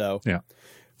bit. So yeah.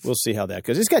 We'll see how that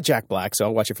goes. It's got Jack Black, so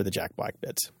I'll watch it for the Jack Black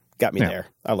bits. Got me there.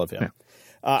 I love him. Yeah.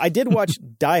 I did watch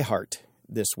Die Hard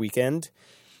this weekend,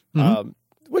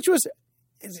 which was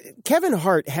Kevin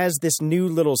Hart has this new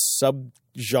little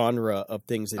subgenre of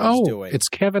things that he's doing. It's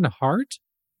Kevin Hart?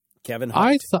 Kevin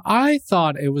Hart. I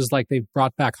thought it was like they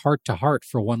brought back Heart to Heart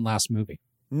for one last movie.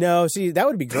 No, see, that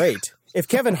would be great. If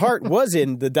Kevin Hart was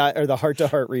in the Heart to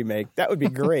Heart remake, that would be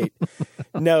great.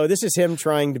 No, this is him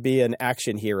trying to be an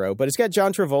action hero, but it's got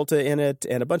John Travolta in it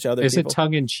and a bunch of other people. Is it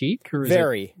tongue in cheek or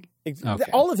very?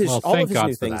 Okay. All of his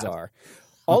new things are.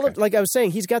 Like I was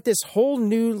saying, he's got this whole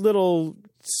new little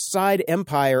side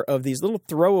empire of these little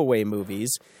throwaway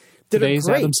movies that Today's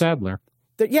are great. Adam Sandler.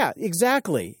 Yeah,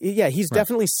 exactly. Yeah, he's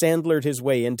definitely Sandlered his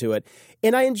way into it.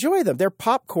 And I enjoy them. They're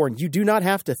popcorn. You do not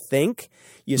have to think.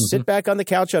 You sit back on the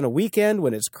couch on a weekend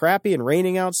when it's crappy and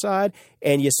raining outside,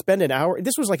 and you spend an hour.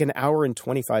 This was like an hour and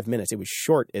 25 minutes. It was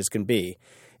short as can be.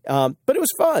 But it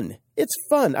was fun. It's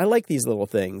fun. I like these little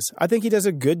things. I think he does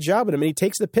a good job at them, and he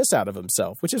takes the piss out of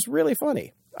himself, which is really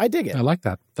funny. I dig it. I like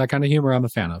that. That kind of humor I'm a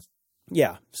fan of.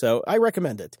 Yeah, so I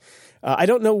recommend it. I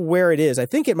don't know where it is. I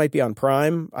think it might be on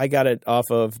Prime. I got it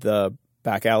off of the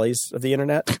back alleys of the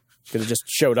internet because it just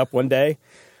showed up one day.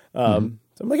 So I'm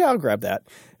like, I'll grab that.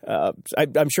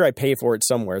 I'm sure I pay for it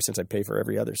somewhere since I pay for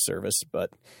every other service.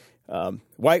 But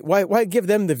why give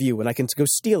them the view when I can go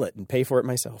steal it and pay for it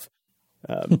myself?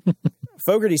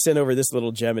 Fogarty sent over this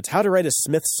little gem. It's How to Write a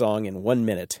Smith Song in 1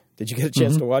 Minute. Did you get a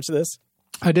chance to watch this?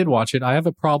 I did watch it. I have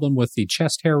a problem with the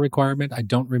chest hair requirement. I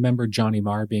don't remember Johnny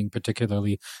Marr being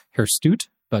particularly hirsute,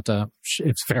 but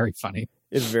it's very funny.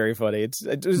 It's very funny.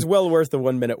 It was well worth the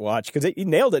 1 minute watch because he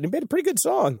nailed it. He made a pretty good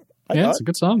song. I thought. It's a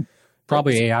good song.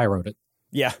 Probably AI wrote it.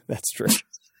 Yeah, that's true.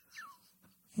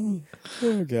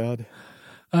 Oh, God.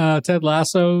 Ted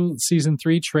Lasso season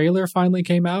 3 trailer finally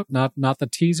came out. Not the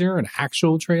teaser, an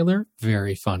actual trailer.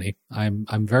 Very funny. I'm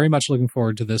very much looking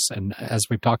forward to this. And as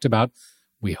we've talked about,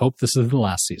 we hope this is the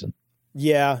last season.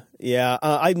 Yeah.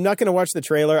 I'm not going to watch the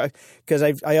trailer because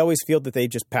I always feel that they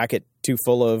just pack it too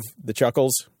full of the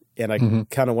chuckles. And I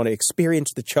kind of want to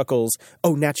experience the chuckles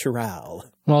au natural.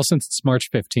 Well, since it's March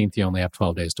 15th, you only have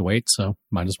 12 days to wait, so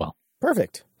might as well.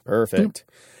 Perfect.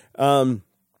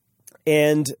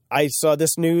 And I saw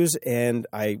this news and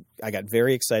I got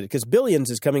very excited because Billions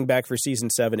is coming back for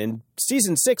season 7. And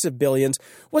season 6 of Billions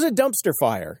was a dumpster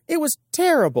fire. It was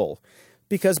terrible.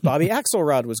 Because Bobby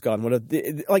Axelrod was gone. One of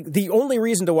the only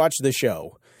reason to watch the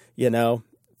show,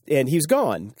 and he's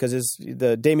gone because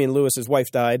the Damian Lewis's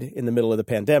wife died in the middle of the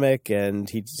pandemic, and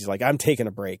he's like, I'm taking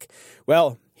a break.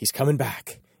 Well, he's coming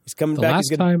back. He's coming back.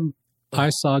 The last time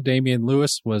I saw Damian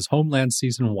Lewis was Homeland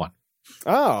season 1.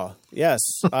 Oh, yes.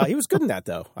 He was good in that,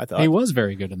 though, I thought. He was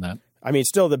very good in that. I mean,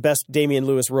 still the best Damian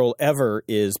Lewis role ever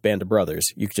is Band of Brothers.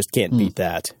 You just can't beat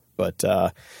that. But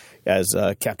as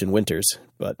Captain Winters.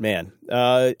 But man,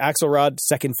 Axelrod,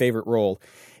 second favorite role.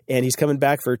 And he's coming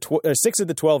back for 6 of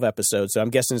the 12 episodes. So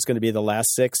I'm guessing it's going to be the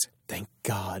last 6. Thank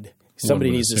God. Somebody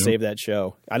needs to save that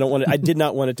show. I did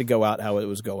not want it to go out how it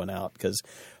was going out because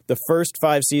the first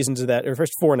 5 seasons of that, or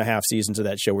first 4.5 seasons of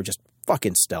that show were just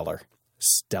fucking stellar.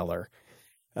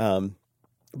 But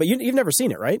you've never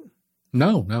seen it, right?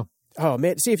 No. Oh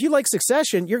man. See, if you like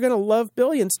Succession, you're going to love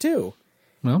Billions too.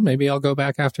 Well, maybe I'll go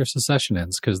back after Succession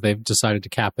ends because they've decided to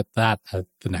cap at that at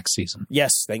the next season.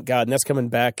 Yes, thank God. And that's coming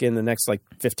back in the next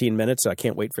 15 minutes. So I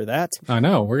can't wait for that. I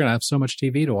know. We're going to have so much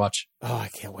TV to watch. Oh, I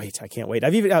can't wait.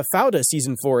 I've even Fauda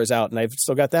season 4 is out and I've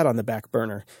still got that on the back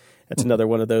burner. That's another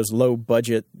one of those low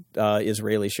budget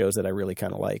Israeli shows that I really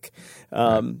kind of like.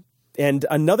 And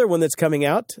another one that's coming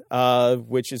out,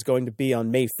 which is going to be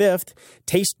on May 5th,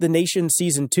 Taste the Nation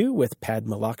season 2 with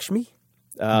Padma Lakshmi.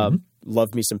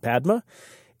 Love me some Padma.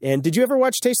 And did you ever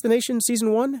watch Taste the Nation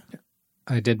season 1?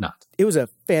 I did not. It was a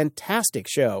fantastic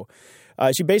show.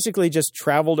 She basically just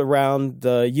traveled around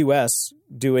the U.S.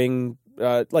 doing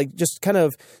just kind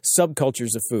of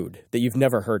subcultures of food that you've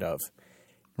never heard of.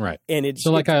 Right. And it's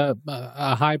so like a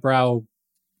highbrow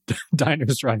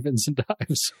diners, drive-ins, and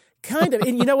dives. Kind of.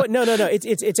 And you know what? No.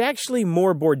 It's actually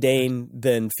more Bourdain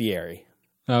than Fieri.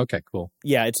 Okay, cool.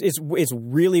 Yeah, it's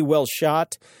really well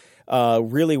shot.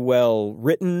 Really well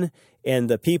written, and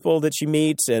the people that she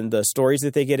meets and the stories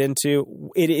that they get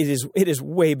into, it is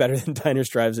way better than Diners,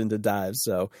 Drives, and Dives.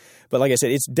 So, but like I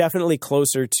said, it's definitely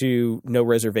closer to No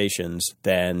Reservations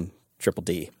than Triple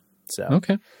D. So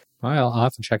okay, I'll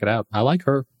have to check it out. I like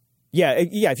her. Yeah.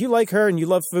 If you like her and you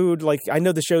love food, like I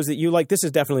know the shows that you like, this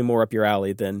is definitely more up your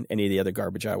alley than any of the other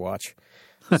garbage I watch.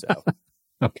 So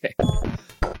okay.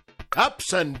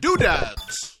 Ups and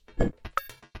doodads.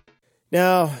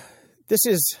 Now, this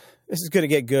is going to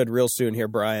get good real soon here,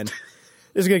 Brian.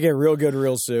 This is going to get real good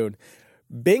real soon.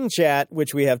 Bing Chat,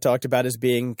 which we have talked about as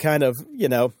being kind of,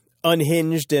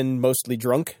 unhinged and mostly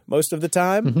drunk most of the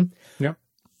time. Mm-hmm. Yeah.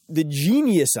 The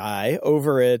Genius Eye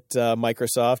over at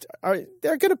Microsoft,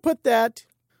 they're going to put that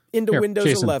into Windows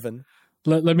Jason, 11.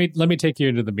 Let me take you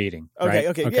into the meeting. Okay.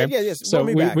 Right? Okay. Yeah. Yes. So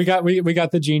we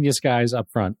got the Genius guys up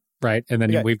front. Right. And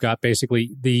then we've got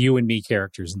basically the you and me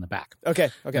characters in the back.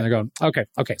 Okay. And they're going, okay.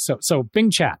 So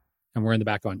Bing Chat. And we're in the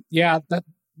back going, yeah,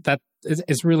 that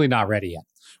is really not ready yet.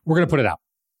 We're going to put it out.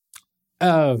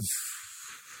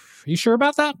 You sure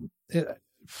about that?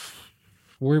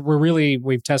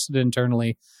 we've tested it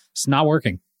internally. It's not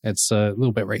working. It's a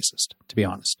little bit racist, to be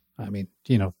honest. I mean,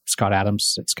 Scott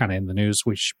Adams, it's kind of in the news.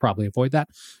 We should probably avoid that.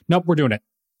 Nope, we're doing it.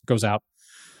 Goes out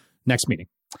next meeting.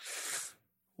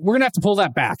 We're going to have to pull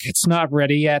that back. It's not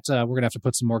ready yet. We're going to have to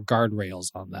put some more guardrails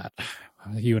on that.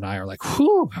 You and I are like,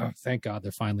 whew, thank God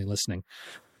they're finally listening.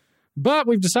 But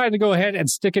we've decided to go ahead and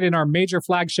stick it in our major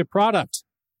flagship product.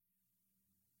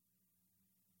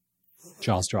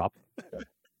 Jaws drop.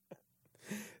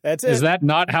 That's it. Is that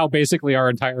not how basically our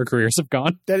entire careers have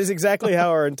gone? That is exactly how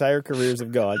our entire careers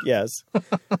have gone. Yes.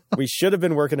 We should have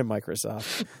been working at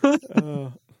Microsoft.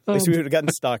 At least we would have gotten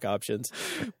stock options.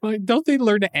 Well, don't they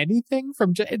learn anything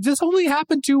from... This only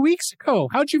happened 2 weeks ago.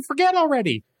 How'd you forget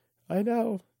already? I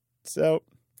know. So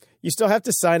you still have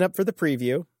to sign up for the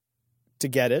preview to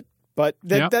get it. But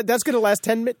that's going to last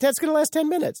 10 minutes. That's going to last 10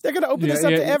 minutes. They're going to open this up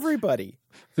to everybody.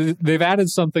 They've added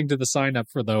something to the sign up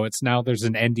for, though. It's now there's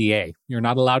an NDA. You're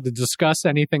not allowed to discuss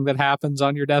anything that happens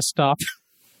on your desktop.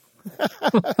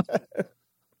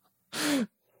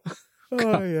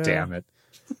 God damn it.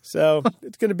 So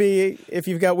it's going to be, if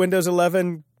you've got Windows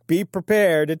 11, be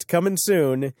prepared. It's coming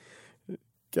soon.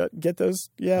 Get those.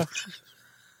 Yeah.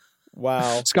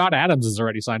 Wow. Scott Adams has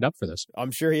already signed up for this.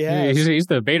 I'm sure he has. He's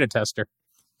the beta tester.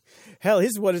 Hell,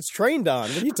 he's what it's trained on.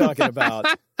 What are you talking about?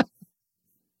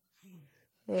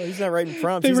 Oh, he's not writing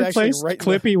prompts. They he's replaced actually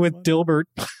writing Clippy with Dilbert.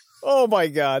 Oh, my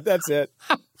God. That's it.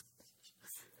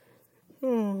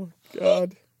 Oh,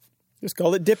 God. Just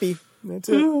call it Dippy. That's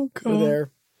it. Oh, God.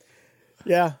 There.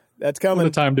 Yeah, that's coming. What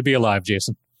a time to be alive,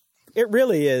 Jason. It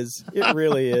really is. It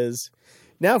really is.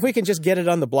 Now, if we can just get it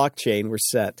on the blockchain, we're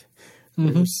set.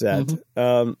 We're set.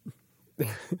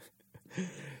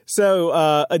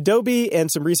 So Adobe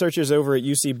and some researchers over at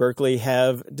UC Berkeley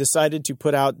have decided to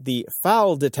put out the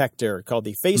foul detector called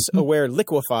the Face Aware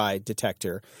Liquify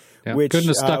detector. Yeah. Which couldn't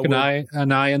have stuck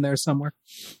an eye in there somewhere.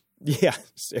 Yeah,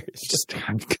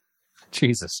 seriously.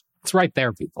 Jesus. It's right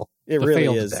there, people. It the really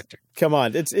fail is. Detector. Come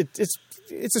on. It's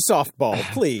a softball,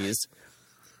 please.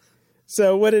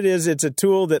 So what it is, it's a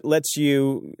tool that lets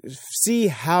you see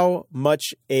how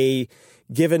much a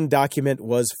given document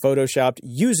was photoshopped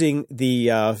using the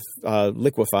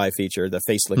Liquify feature, the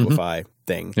Face Liquify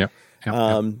thing. Yeah.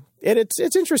 And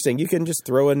it's interesting. You can just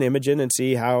throw an image in and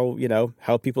see how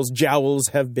people's jowls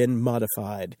have been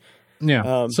modified.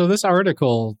 Yeah. So this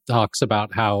article talks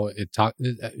about how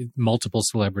multiple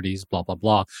celebrities, blah, blah,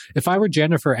 blah. If I were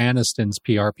Jennifer Aniston's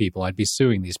PR people, I'd be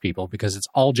suing these people because it's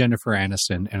all Jennifer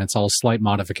Aniston and it's all slight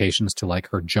modifications to like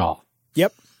her jaw.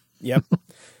 Yep. Yep.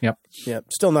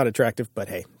 Still not attractive, but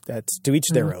hey, that's to each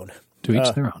their own. To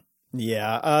each their own.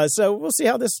 Yeah. So we'll see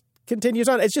how this continues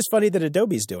on. It's just funny that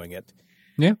Adobe's doing it.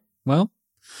 Yeah. Well,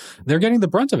 they're getting the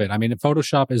brunt of it. I mean,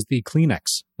 Photoshop is the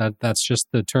Kleenex. That's just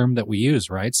the term that we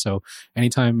use, right? So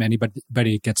anytime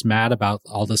anybody gets mad about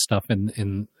all this stuff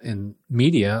in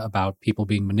media about people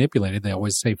being manipulated, they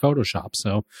always say Photoshop.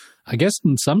 So I guess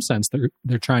in some sense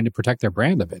they're trying to protect their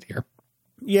brand a bit here.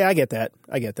 Yeah, I get that.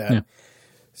 Yeah.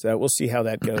 So we'll see how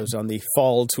that goes on the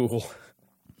fall tool.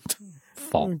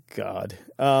 Fall. Oh, God.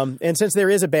 And since there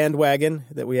is a bandwagon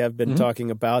that we have been talking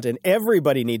about and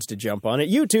everybody needs to jump on it,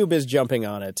 YouTube is jumping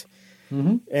on it.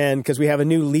 And because we have a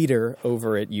new leader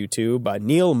over at YouTube,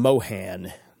 Neil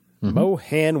Mohan.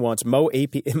 Mohan wants Mo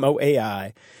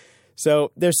AI.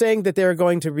 So they're saying that they're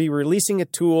going to be releasing a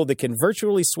tool that can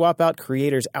virtually swap out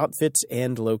creators' outfits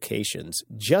and locations.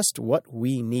 Just what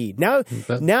we need. Now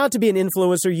to be an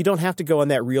influencer, you don't have to go on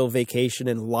that real vacation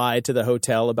and lie to the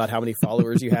hotel about how many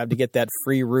followers you have to get that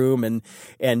free room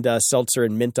and seltzer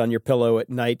and mint on your pillow at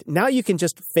night. Now you can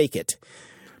just fake it.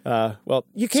 Well,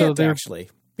 you can't actually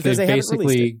because they haven't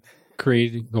released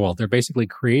it. They're basically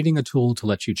creating a tool to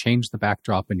let you change the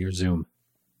backdrop in your Zoom.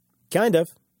 Kind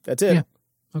of. That's it. Yeah.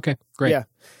 Okay, great. Yeah.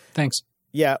 Thanks.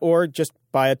 Yeah, or just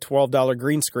buy a $12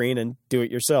 green screen and do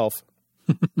it yourself.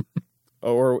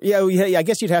 Or I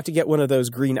guess you'd have to get one of those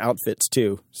green outfits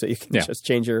too, so you can just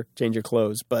change your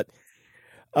clothes. But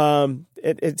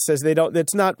it says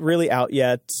it's not really out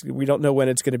yet. We don't know when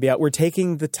it's going to be out. We're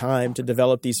taking the time to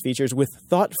develop these features with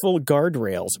thoughtful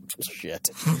guardrails.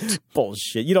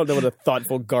 Bullshit. You don't know what a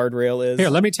thoughtful guardrail is. Here,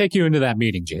 let me take you into that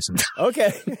meeting, Jason.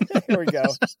 Okay. Here we go.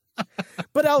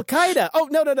 But Al-Qaeda. Oh,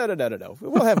 no.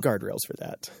 We'll have guardrails for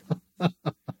that.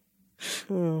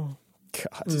 Oh,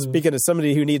 God. Speaking of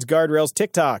somebody who needs guardrails,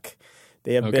 TikTok.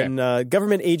 They have been,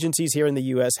 government agencies here in the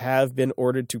U.S. have been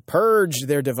ordered to purge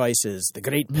their devices. The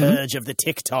great purge of the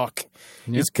TikTok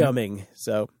is coming.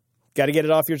 So got to get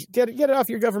it off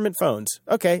your government phones.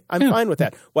 Okay, I'm fine with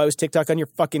that. Why was TikTok on your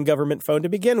fucking government phone to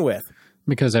begin with?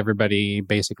 Because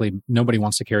nobody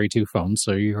wants to carry two phones,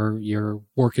 so your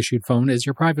work issued phone is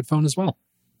your private phone as well.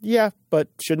 Yeah, but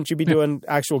shouldn't you be doing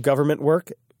actual government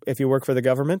work if you work for the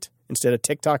government instead of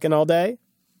TikToking all day?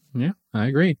 Yeah, I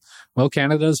agree. Well,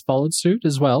 Canada has followed suit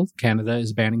as well. Canada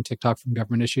is banning TikTok from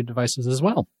government issued devices as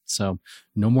well. So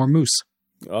no more moose.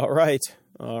 All right.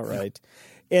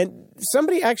 And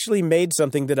somebody actually made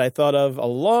something that I thought of a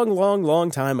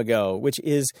long time ago, which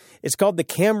is it's called the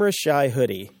Camera Shy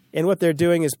Hoodie. And what they're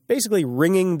doing is basically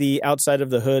ringing the outside of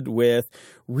the hood with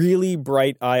really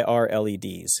bright IR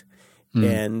LEDs.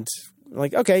 And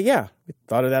like, okay, yeah, we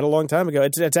thought of that a long time ago.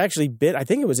 It's actually I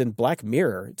think it was in Black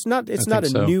Mirror. It's not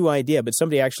a new idea, but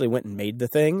somebody actually went and made the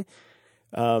thing.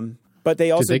 But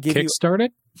they also Did they kickstart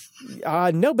it?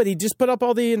 No, but he just put up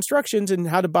all the instructions and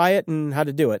how to buy it and how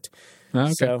to do it. Oh,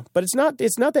 okay. So, but it's not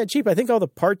that cheap. I think all the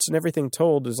parts and everything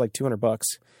told is like $200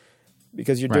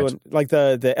 because you're doing like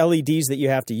the LEDs that you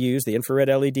have to use. The infrared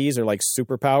LEDs are like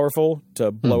super powerful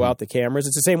to blow out the cameras.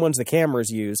 It's the same ones the cameras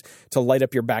use to light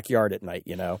up your backyard at night,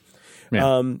 Yeah.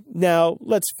 Now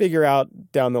let's figure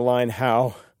out down the line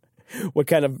what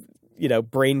kind of,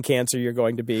 brain cancer you're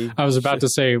going to be. I was about to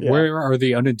say, where are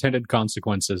the unintended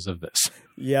consequences of this?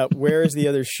 Yeah. Where is the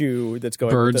other shoe that's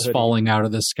going? Birds falling out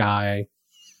of the sky.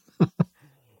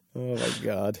 Oh my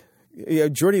God.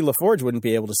 Geordie LaForge wouldn't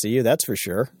be able to see you. That's for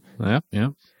sure. Yeah.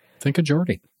 Think of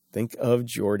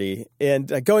Geordie.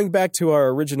 And going back to our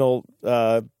original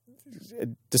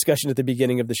discussion at the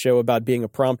beginning of the show about being a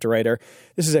prompt writer,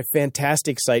 this is a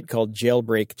fantastic site called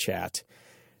Jailbreak Chat.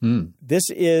 This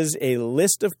is a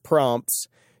list of prompts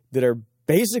that are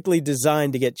basically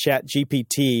designed to get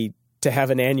ChatGPT to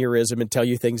have an aneurysm and tell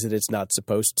you things that it's not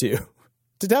supposed to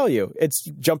tell you. It's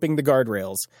jumping the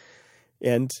guardrails.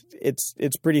 And it's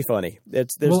pretty funny.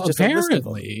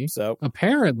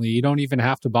 Apparently you don't even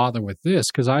have to bother with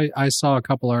this, because I saw a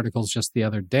couple articles just the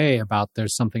other day about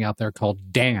there's something out there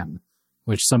called Dan,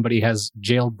 which somebody has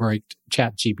jailbreaked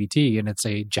ChatGPT, and it's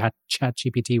a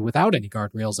ChatGPT without any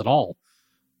guardrails at all.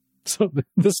 So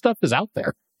this stuff is out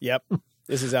there. Yep,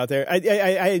 this is out there.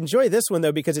 I enjoy this one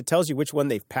though because it tells you which one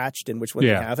they've patched and which one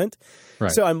they haven't.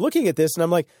 Right. So I'm looking at this and I'm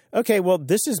like, okay, well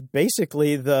this is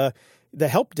basically the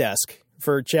help desk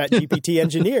for ChatGPT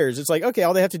engineers. It's like, okay,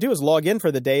 all they have to do is log in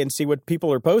for the day and see what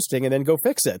people are posting and then go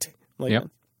fix it. Like,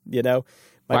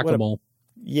 Whack-a-mole.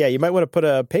 Yeah, you might want to put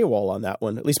a paywall on that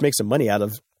one. At least make some money out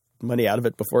of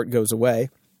it before it goes away.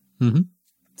 Mm-hmm.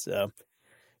 So,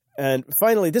 and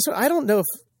finally, this one, I don't know if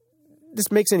this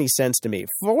makes any sense to me.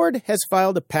 Ford has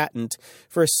filed a patent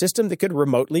for a system that could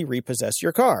remotely repossess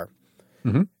your car.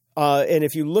 Mm-hmm. And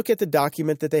if you look at the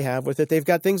document that they have with it, they've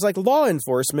got things like law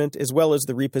enforcement as well as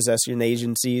the repossession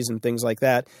agencies and things like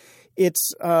that.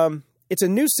 It's a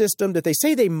new system that they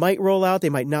say they might roll out, they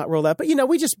might not roll out. But,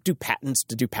 we just do patents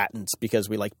to do patents because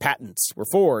we like patents. We're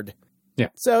Ford. Yeah.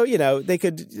 So, you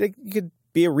could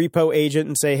be a repo agent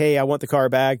and say, hey, I want the car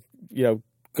back.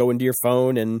 Go into your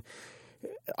phone and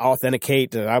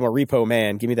authenticate. I'm a repo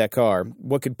man. Give me that car.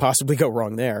 What could possibly go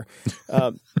wrong there?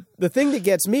 The thing that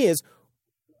gets me is,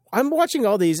 I'm watching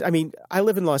all these. I mean, I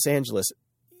live in Los Angeles.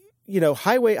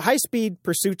 High-speed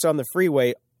pursuits on the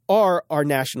freeway are our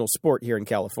national sport here in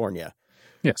California.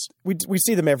 Yes. We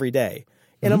see them every day.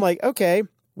 And I'm like, okay,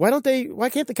 why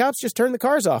can't the cops just turn the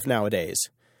cars off nowadays?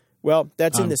 Well,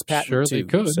 that's in this patent sure too. They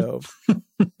could. So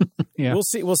yeah.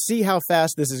 We'll see how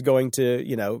fast this is going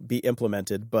to, be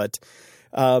implemented. But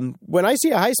when I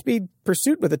see a high-speed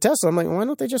pursuit with a Tesla, I'm like, why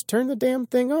don't they just turn the damn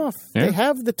thing off? Yeah. They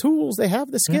have the tools. They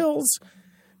have the skills.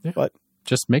 Yeah. But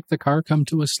just make the car come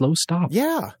to a slow stop.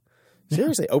 Yeah.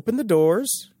 Seriously, open the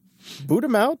doors, boot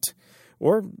them out,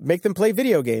 or make them play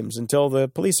video games until the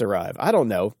police arrive. I don't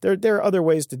know. There are other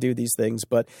ways to do these things,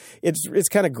 but it's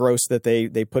kind of gross that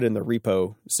they put in the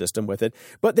repo system with it.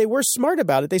 But they were smart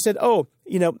about it. They said,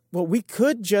 we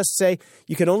could just say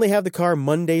you can only have the car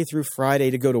Monday through Friday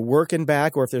to go to work and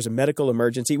back, or if there's a medical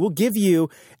emergency, we'll give you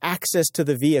access to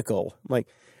the vehicle. I'm like,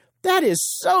 that is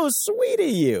so sweet of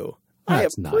you.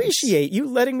 That's I appreciate you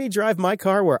letting me drive my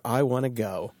car where I want to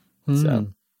go. So,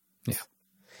 yeah.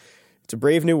 It's a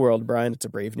brave new world, Brian. It's a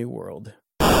brave new world.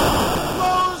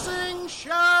 Closing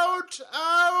shout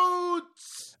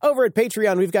outs. Over at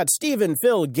Patreon, we've got Stephen,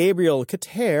 Phil, Gabriel,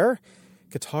 Katare,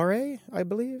 I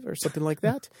believe, or something like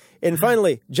that. And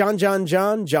finally, John, and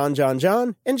John.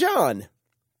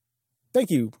 Thank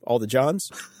you, all the Johns,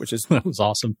 which is... That was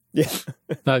awesome. Yeah.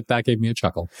 that gave me a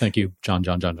chuckle. Thank you, John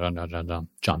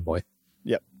boy.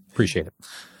 Yep. Appreciate it.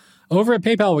 Over at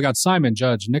PayPal, we got Simon,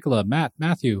 Judge, Nicola, Matt,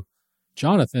 Matthew,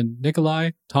 Jonathan,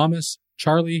 Nikolai, Thomas,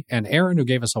 Charlie, and Aaron, who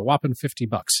gave us a whopping $50.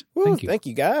 Thank you. Thank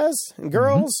you, guys and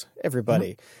girls,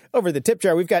 everybody. Over the tip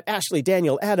jar, we've got Ashley,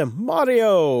 Daniel, Adam,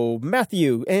 Mario,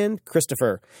 Matthew, and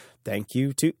Christopher. Thank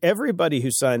you to everybody who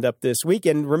signed up this week.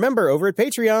 And remember, over at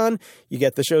Patreon, you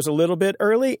get the shows a little bit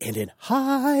early and in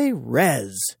high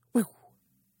res. Woo.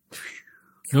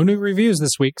 No new reviews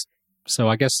this week, so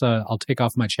I guess I'll take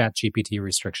off my ChatGPT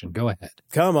restriction. Go ahead.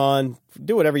 Come on.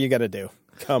 Do whatever you got to do.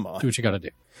 Come on. Do what you got to do.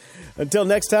 Until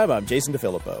next time, I'm Jason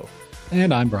DeFilippo.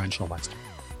 And I'm Brian Schulmeister.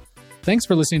 Thanks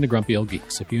for listening to Grumpy Old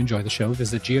Geeks. If you enjoy the show,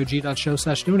 visit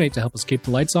gog.show/donate to help us keep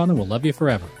the lights on, and we'll love you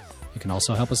forever. You can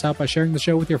also help us out by sharing the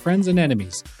show with your friends and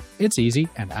enemies. It's easy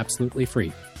and absolutely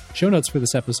free. Show notes for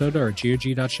this episode are at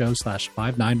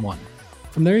gog.show/591.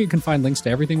 From there, you can find links to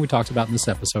everything we talked about in this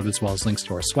episode, as well as links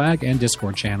to our swag and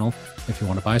Discord channel if you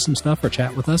want to buy some stuff or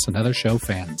chat with us and other show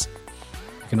fans.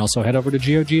 You can also head over to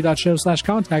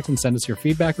gog.show/contact and send us your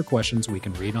feedback or questions we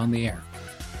can read on the air.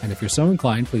 And if you're so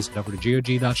inclined, please head over to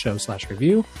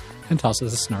gog.show/review and toss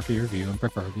us a snarky review and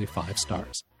preferably 5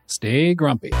 stars. Stay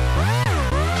grumpy.